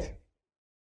overnight.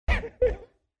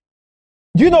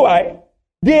 Do you know why?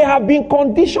 They have been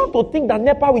conditioned to think that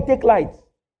NEPA will take light.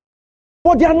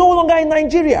 But they are no longer in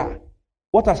Nigeria.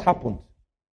 What has happened?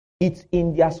 It's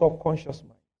in their subconscious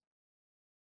mind.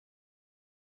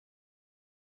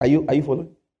 Are you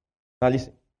following? Now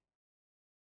listen.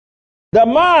 The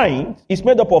mind is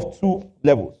made up of two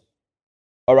levels.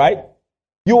 All right?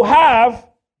 You have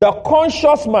the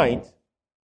conscious mind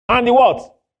and the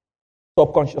what?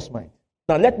 Subconscious mind.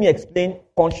 Now, let me explain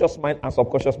conscious mind and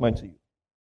subconscious mind to you.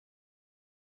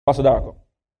 Pastor Dara, come.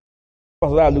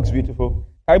 Pastor Dara looks beautiful.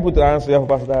 Can you put the hands together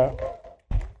for Pastor Dara?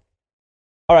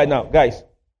 All right, now, guys.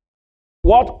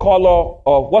 What's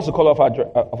the color of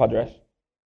our dress?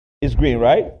 It's green,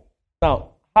 right?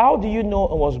 Now, how do you know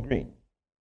it was green?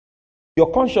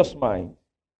 Your conscious mind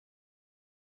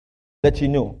let you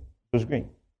know it was green.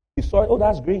 You saw it, oh,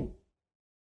 that's green.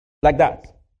 Like that.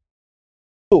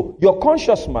 So, your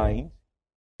conscious mind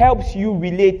helps you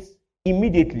relate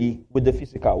immediately with the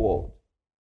physical world.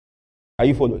 Are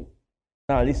you following?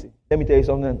 Now, listen. Let me tell you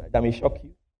something that may shock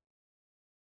you.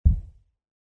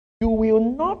 You will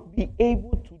not be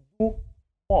able to do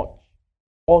much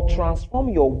or transform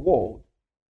your world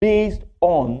based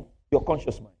on your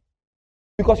conscious mind.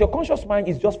 Because your conscious mind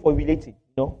is just for relating,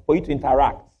 for you to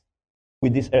interact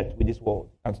with this earth, with this world,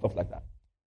 and stuff like that.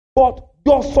 But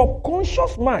your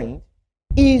subconscious mind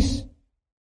is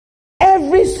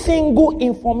every single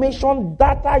information,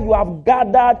 data you have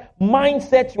gathered,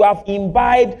 mindset you have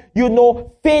imbibed,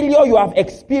 failure you have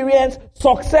experienced,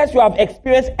 success you have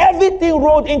experienced, everything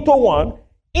rolled into one,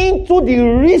 into the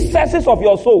recesses of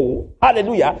your soul,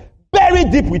 hallelujah,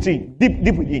 buried deep within,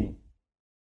 deep within.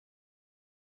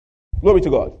 Glory to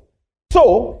God.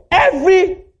 So,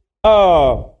 every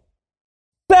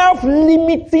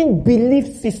self-limiting belief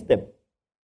system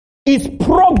is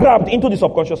programmed into the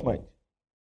subconscious mind.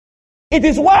 It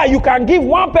is why you can give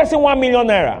one person 1 million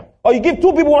naira, or you give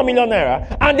two people 1 million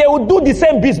naira, and they will do the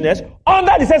same business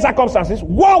under the same circumstances.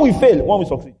 One will fail, one will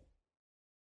succeed.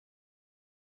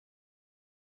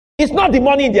 It's not the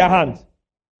money in their hands.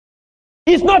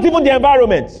 It's not even the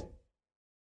environment.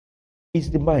 It's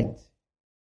the mind.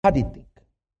 How they think.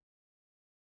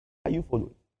 Are you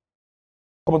following?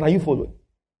 Come on, are you following?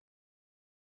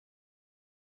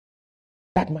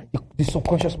 That mind, the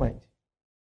subconscious mind.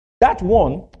 That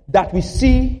one that we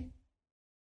see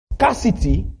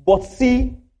scarcity, but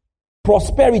see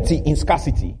prosperity in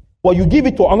scarcity. But you give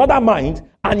it to another mind,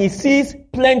 and he sees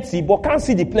plenty, but can't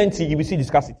see the plenty, you will see the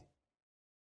scarcity.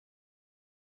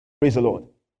 Praise the Lord.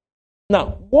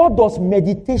 Now, what does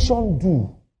meditation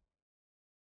do?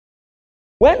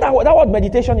 When that word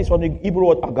meditation is from the Hebrew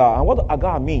word agar, and what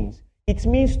agar means, it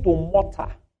means to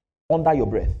mutter under your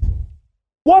breath.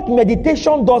 What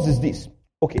meditation does is this.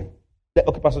 Okay,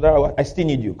 Pastor Dara, I still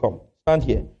need you. Come, stand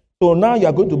here. So now you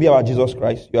are going to be our Jesus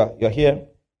Christ. You're here.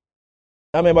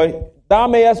 I remember,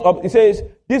 it says,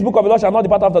 this book of the law shall not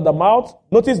depart out of the mouth.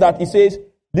 Notice that it says,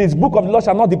 this book of the law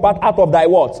shall not depart out of thy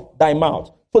what? Thy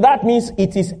mouth. So that means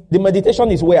the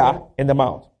meditation is where? In the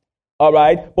mouth. All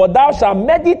right? But thou shalt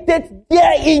meditate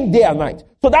therein day and night.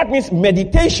 So that means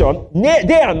meditation,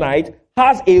 day and night,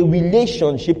 has a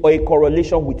relationship or a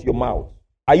correlation with your mouth.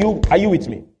 Are you with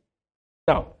me?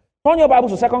 Now, turn your Bible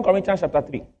to 2 Corinthians chapter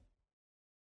 3.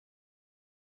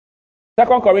 2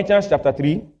 Corinthians chapter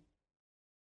 3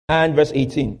 and verse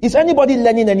 18. Is anybody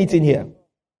learning anything here?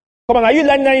 Come on, are you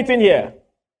learning anything here?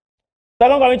 2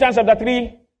 Corinthians chapter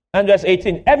 3 and verse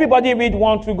 18. Everybody read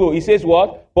 1 to go. It says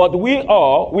what? But we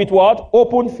are with what?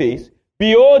 Open face,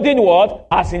 beholding what?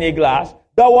 As in a glass.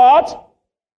 The what?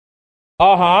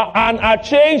 And are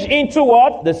changed into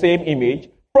what? The same image.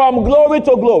 From glory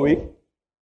to glory.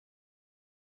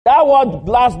 That word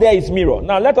glass there is mirror.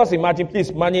 Now let us imagine,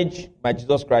 please manage my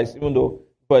Jesus Christ, even though,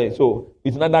 so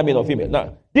it's neither male or female.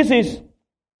 Now, this is,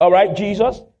 all right,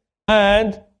 Jesus.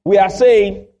 And we are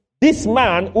saying this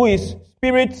man who is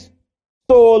spirit,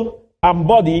 soul, and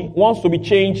body wants to be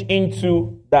changed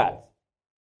into that.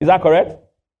 Is that correct?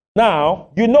 Now,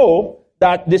 you know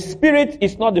that the spirit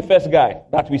is not the first guy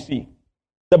that we see.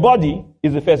 The body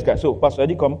is the first guy. So, Pastor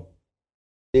Eddie, come.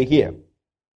 Stay here.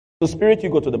 So, spirit, you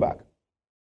go to the back.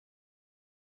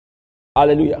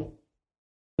 Hallelujah.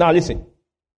 Now, listen.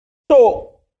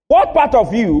 So, what part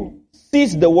of you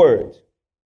sees the word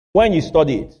when you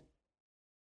study it?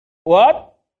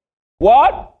 What?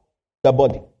 The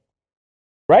body.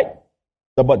 Right?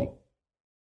 The body.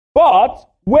 But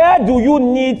where do you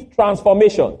need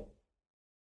transformation?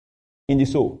 In the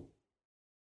soul.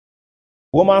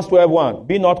 Romans 12:1.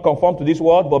 Be not conformed to this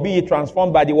world, but be ye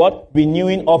transformed by the what?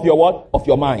 Renewing of your what? Of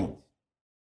your mind.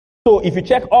 So if you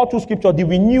check all through scripture, the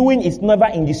renewing is never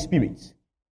in the spirit.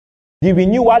 The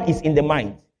renewal is in the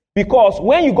mind. Because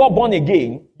when you got born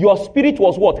again, your spirit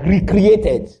was what?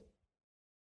 Recreated.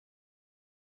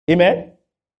 Amen?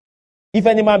 If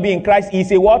any man be in Christ, he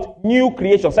is a what? New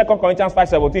creation. 2 Corinthians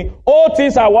 5:17. All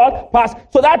things are what? Past.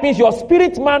 So that means your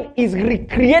spirit man is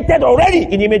recreated already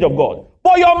in the image of God. But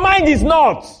but your mind is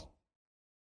not.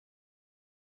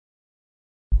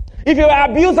 If you were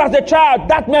abused as a child,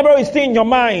 that memory is still in your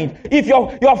mind. If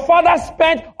your father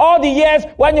spent all the years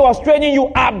when he was training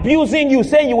you, abusing you,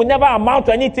 saying you will never amount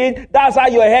to anything, that's how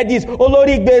your head is.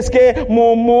 Olori Gbeske,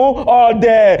 Mumu, or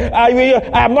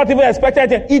I am not even expecting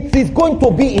anything. It is going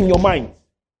to be in your mind.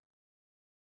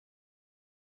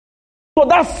 So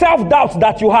that self-doubt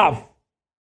that you have,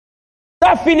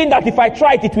 that feeling that if I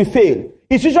try it will fail,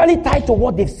 it's usually tied to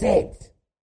what they've said.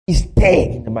 It's there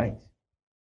in the mind.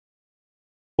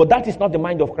 But that is not the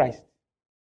mind of Christ.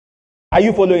 Are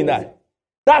you following that?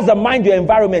 That's the mind your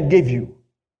environment gave you.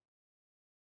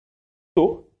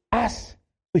 So, as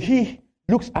he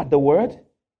looks at the word,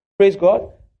 praise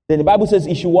God, then the Bible says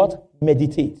he should what?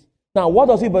 Meditate. Now, what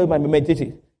does he mean by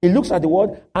meditate? He looks at the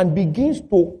word and begins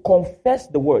to confess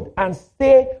the word and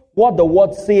say what the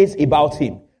word says about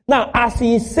him. Now, as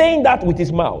he is saying that with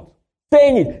his mouth,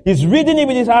 saying it, he's reading it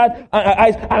with his heart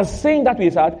and saying that with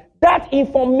his heart, that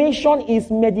information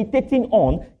is meditating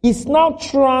on is now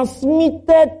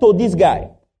transmitted to this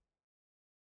guy.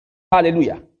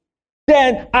 Hallelujah.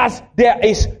 Then as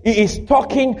he is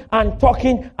talking and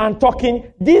talking and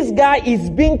talking, this guy is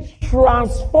being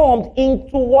transformed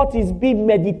into what is being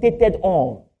meditated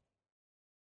on.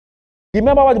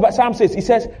 Remember what the Psalm says? It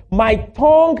says, my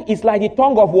tongue is like the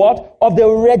tongue of what? Of the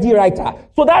ready writer.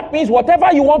 So that means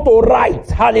whatever you want to write,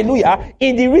 hallelujah,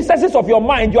 in the recesses of your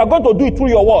mind, you are going to do it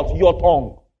through your what? Your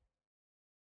tongue.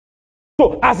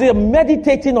 So as he's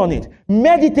meditating on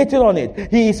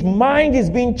it, his mind is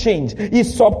being changed.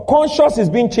 His subconscious is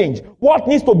being changed. What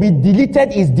needs to be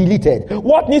deleted is deleted.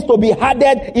 What needs to be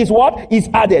added is what? Is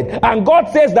added. And God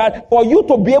says that for you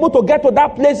to be able to get to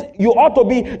that place, you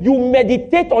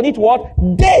meditate on it what?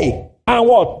 Day and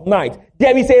what? Night.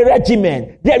 There is a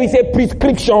regimen. There is a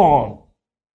prescription.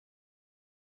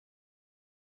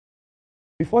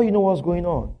 Before you know what's going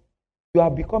on, you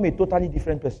have become a totally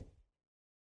different person.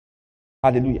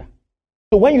 Hallelujah.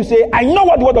 So when you say, I know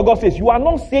what the word of God says, you are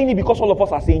not saying it because all of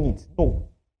us are saying it. No.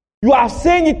 You are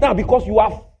saying it now because you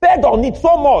are fed on it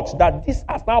so much that this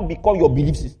has now become your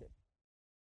belief system.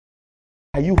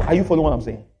 Are you following what I'm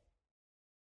saying?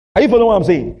 Are you following what I'm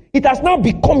saying? It has now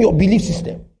become your belief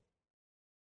system.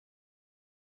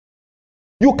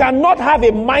 You cannot have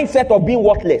a mindset of being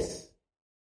worthless.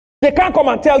 They can't come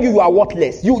and tell you are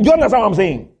worthless. You understand what I'm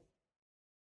saying?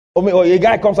 Or a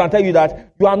guy comes and tells you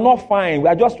that you are not fine. We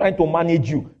are just trying to manage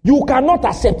you. You cannot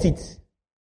accept it.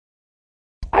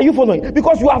 Are you following?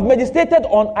 Because you have meditated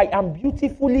on, I am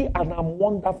beautifully and I'm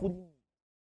wonderfully.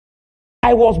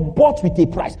 I was bought with a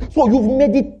price. So you've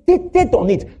meditated on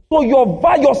it. So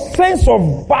your sense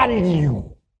of value.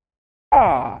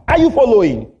 Are you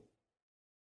following?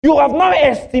 You have now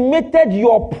estimated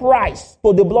your price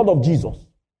to the blood of Jesus.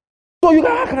 So you go,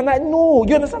 how can I? No,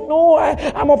 you understand? No,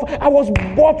 I was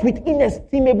bought with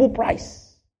inestimable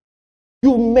price.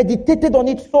 You meditated on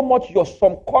it so much, your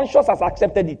subconscious has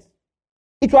accepted it.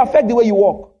 It will affect the way you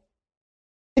walk.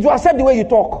 It will accept the way you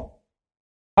talk.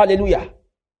 Hallelujah.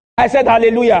 I said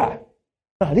hallelujah.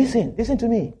 Now listen to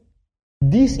me.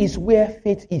 This is where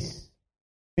faith is.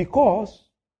 Because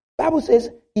the Bible says,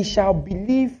 he shall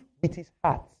believe with his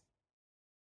heart.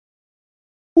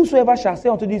 Whosoever shall say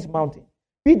unto this mountain,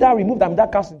 be thou removed and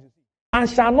that cast into the sea, and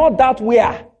shall not doubt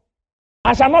where.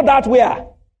 And shall not doubt where.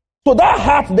 So that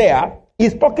heart there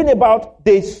is talking about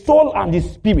the soul and the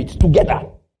spirit together.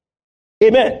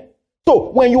 Amen.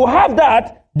 So when you have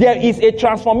that, there is a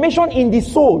transformation in the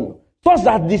soul, such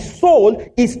that the soul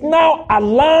is now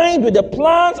aligned with the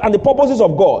plans and the purposes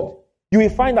of God. You will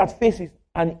find that faith is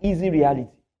an easy reality.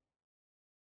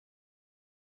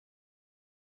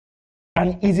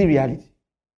 An easy reality.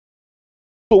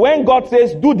 So when God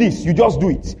says, do this, you just do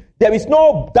it. There is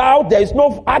no doubt, there is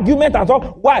no argument at all.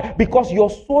 Why? Because your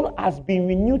soul has been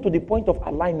renewed to the point of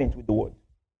alignment with the word.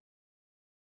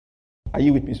 Are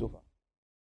you with me so far?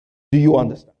 Do you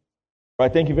understand? All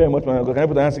right, thank you very much, man. Can I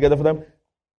put the hands together for them?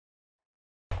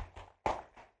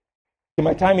 So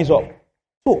my time is up.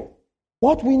 So,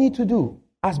 what we need to do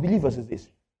as believers is this.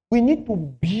 We need to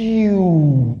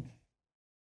build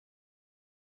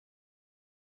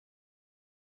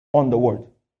on the word.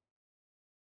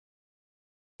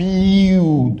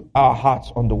 Build our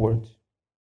hearts on the word.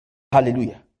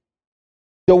 Hallelujah.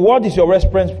 The word is your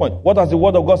reference point. What has the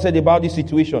word of God said about this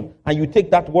situation? And you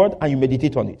take that word and you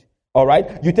meditate on it. All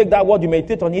right? You take that word, you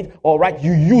meditate on it. All right?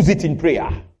 You use it in prayer.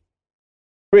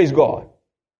 Praise God.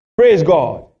 Praise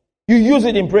God. You use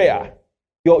it in prayer.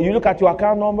 You look at your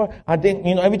account number and then,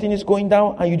 everything is going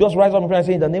down and you just rise up and pray and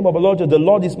say, in the name of the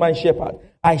Lord is my shepherd.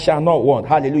 I shall not want.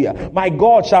 Hallelujah. My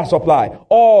God shall supply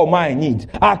all my needs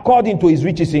according to his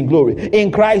riches in glory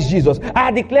in Christ Jesus. I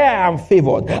declare I am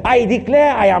favored. I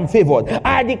declare I am favored.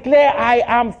 I declare I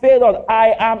am favored.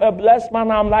 I am a blessed man.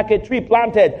 I'm like a tree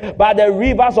planted by the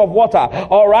rivers of water.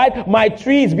 All right. My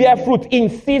trees bear fruit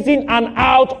in season and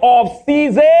out of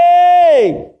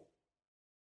season.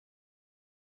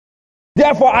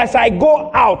 Therefore, as I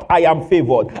go out, I am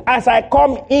favored. As I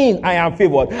come in, I am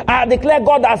favored. I declare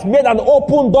God has made an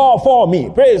open door for me.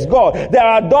 Praise God. There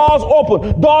are doors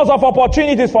open, doors of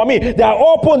opportunities for me. They are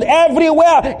opened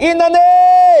everywhere in the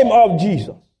name of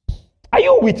Jesus. Are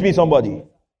you with me, somebody?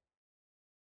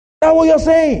 That's what you're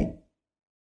saying.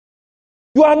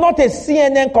 You are not a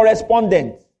CNN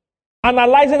correspondent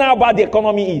analyzing how bad the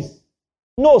economy is.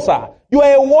 No, sir. You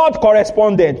are a world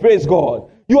correspondent. Praise God.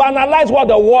 You analyze what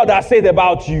the world has said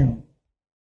about you.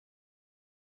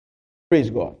 Praise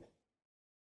God.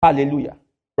 Hallelujah.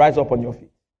 Rise up on your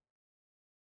feet.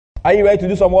 Are you ready to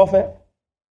do some warfare?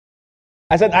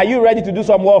 I said, are you ready to do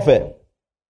some warfare?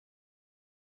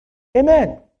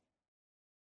 Amen.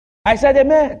 I said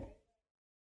amen.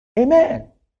 Amen.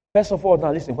 First of all,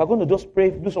 now listen, we're going to just pray,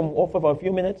 do some warfare for a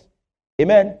few minutes.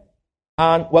 Amen.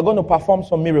 And we're going to perform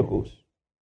some miracles.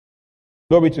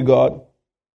 Glory to God.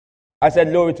 I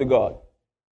said, glory to God.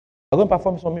 I'm going to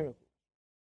perform some miracles.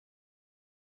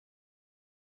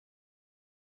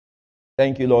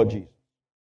 Thank you, Lord Jesus.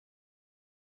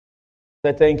 I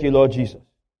said, thank you, Lord Jesus.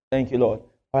 Thank you, Lord.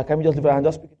 All right, can we just leave our hand,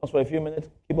 just speak in tongues for a few minutes?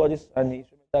 Keyboardists and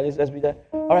instrumentalists, let's be there.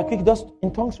 All right, quick, just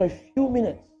in tongues for a few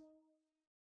minutes.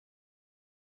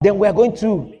 Then we are going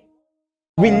to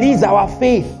release our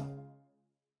faith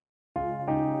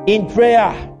in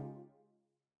prayer.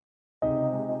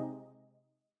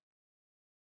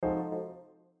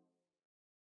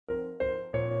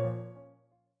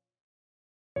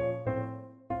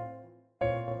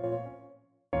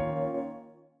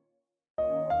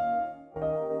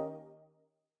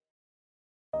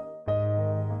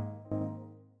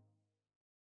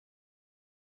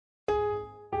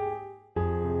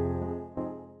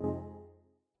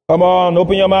 Come on,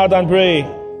 open your mouth and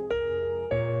pray.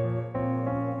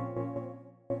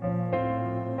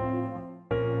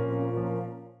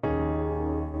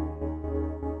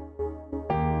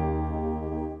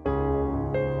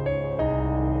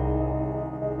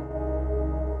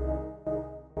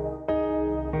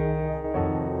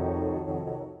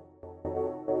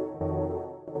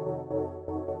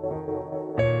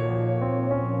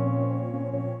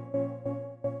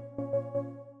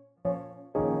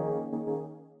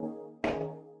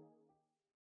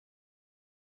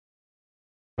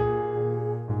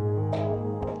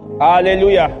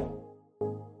 Hallelujah.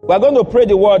 We're going to pray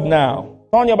the word now.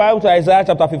 Turn your Bible to Isaiah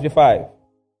chapter 55.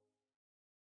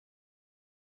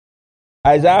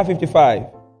 Isaiah 55.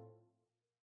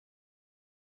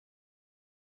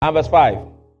 And verse 5.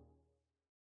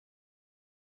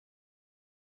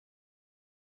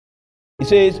 It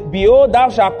says, behold, thou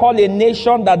shalt call a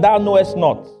nation that thou knowest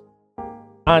not,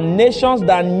 and nations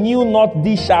that knew not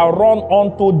thee shall run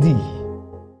unto thee,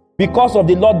 because of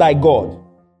the Lord thy God,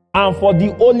 and for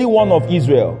the Holy One of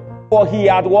Israel. For he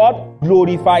had what?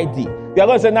 Glorified thee. We are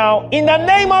going to say now, in the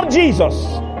name of Jesus,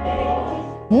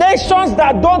 nations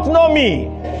that don't know me,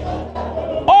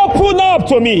 open up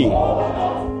to me.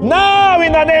 Now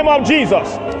in the name of Jesus,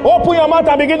 open your mouth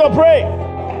and begin to pray.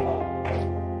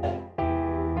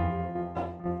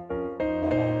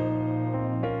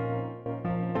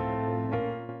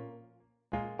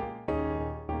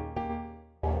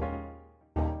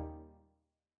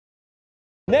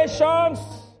 Nations,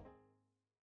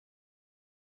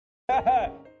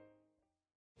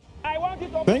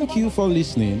 thank you for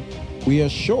listening. We are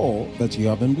sure that you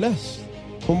have been blessed.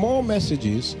 For more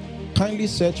messages, kindly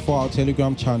search for our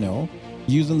Telegram channel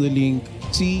using the link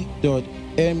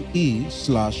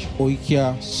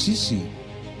t.me/OikiaCC.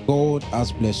 God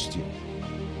has blessed you.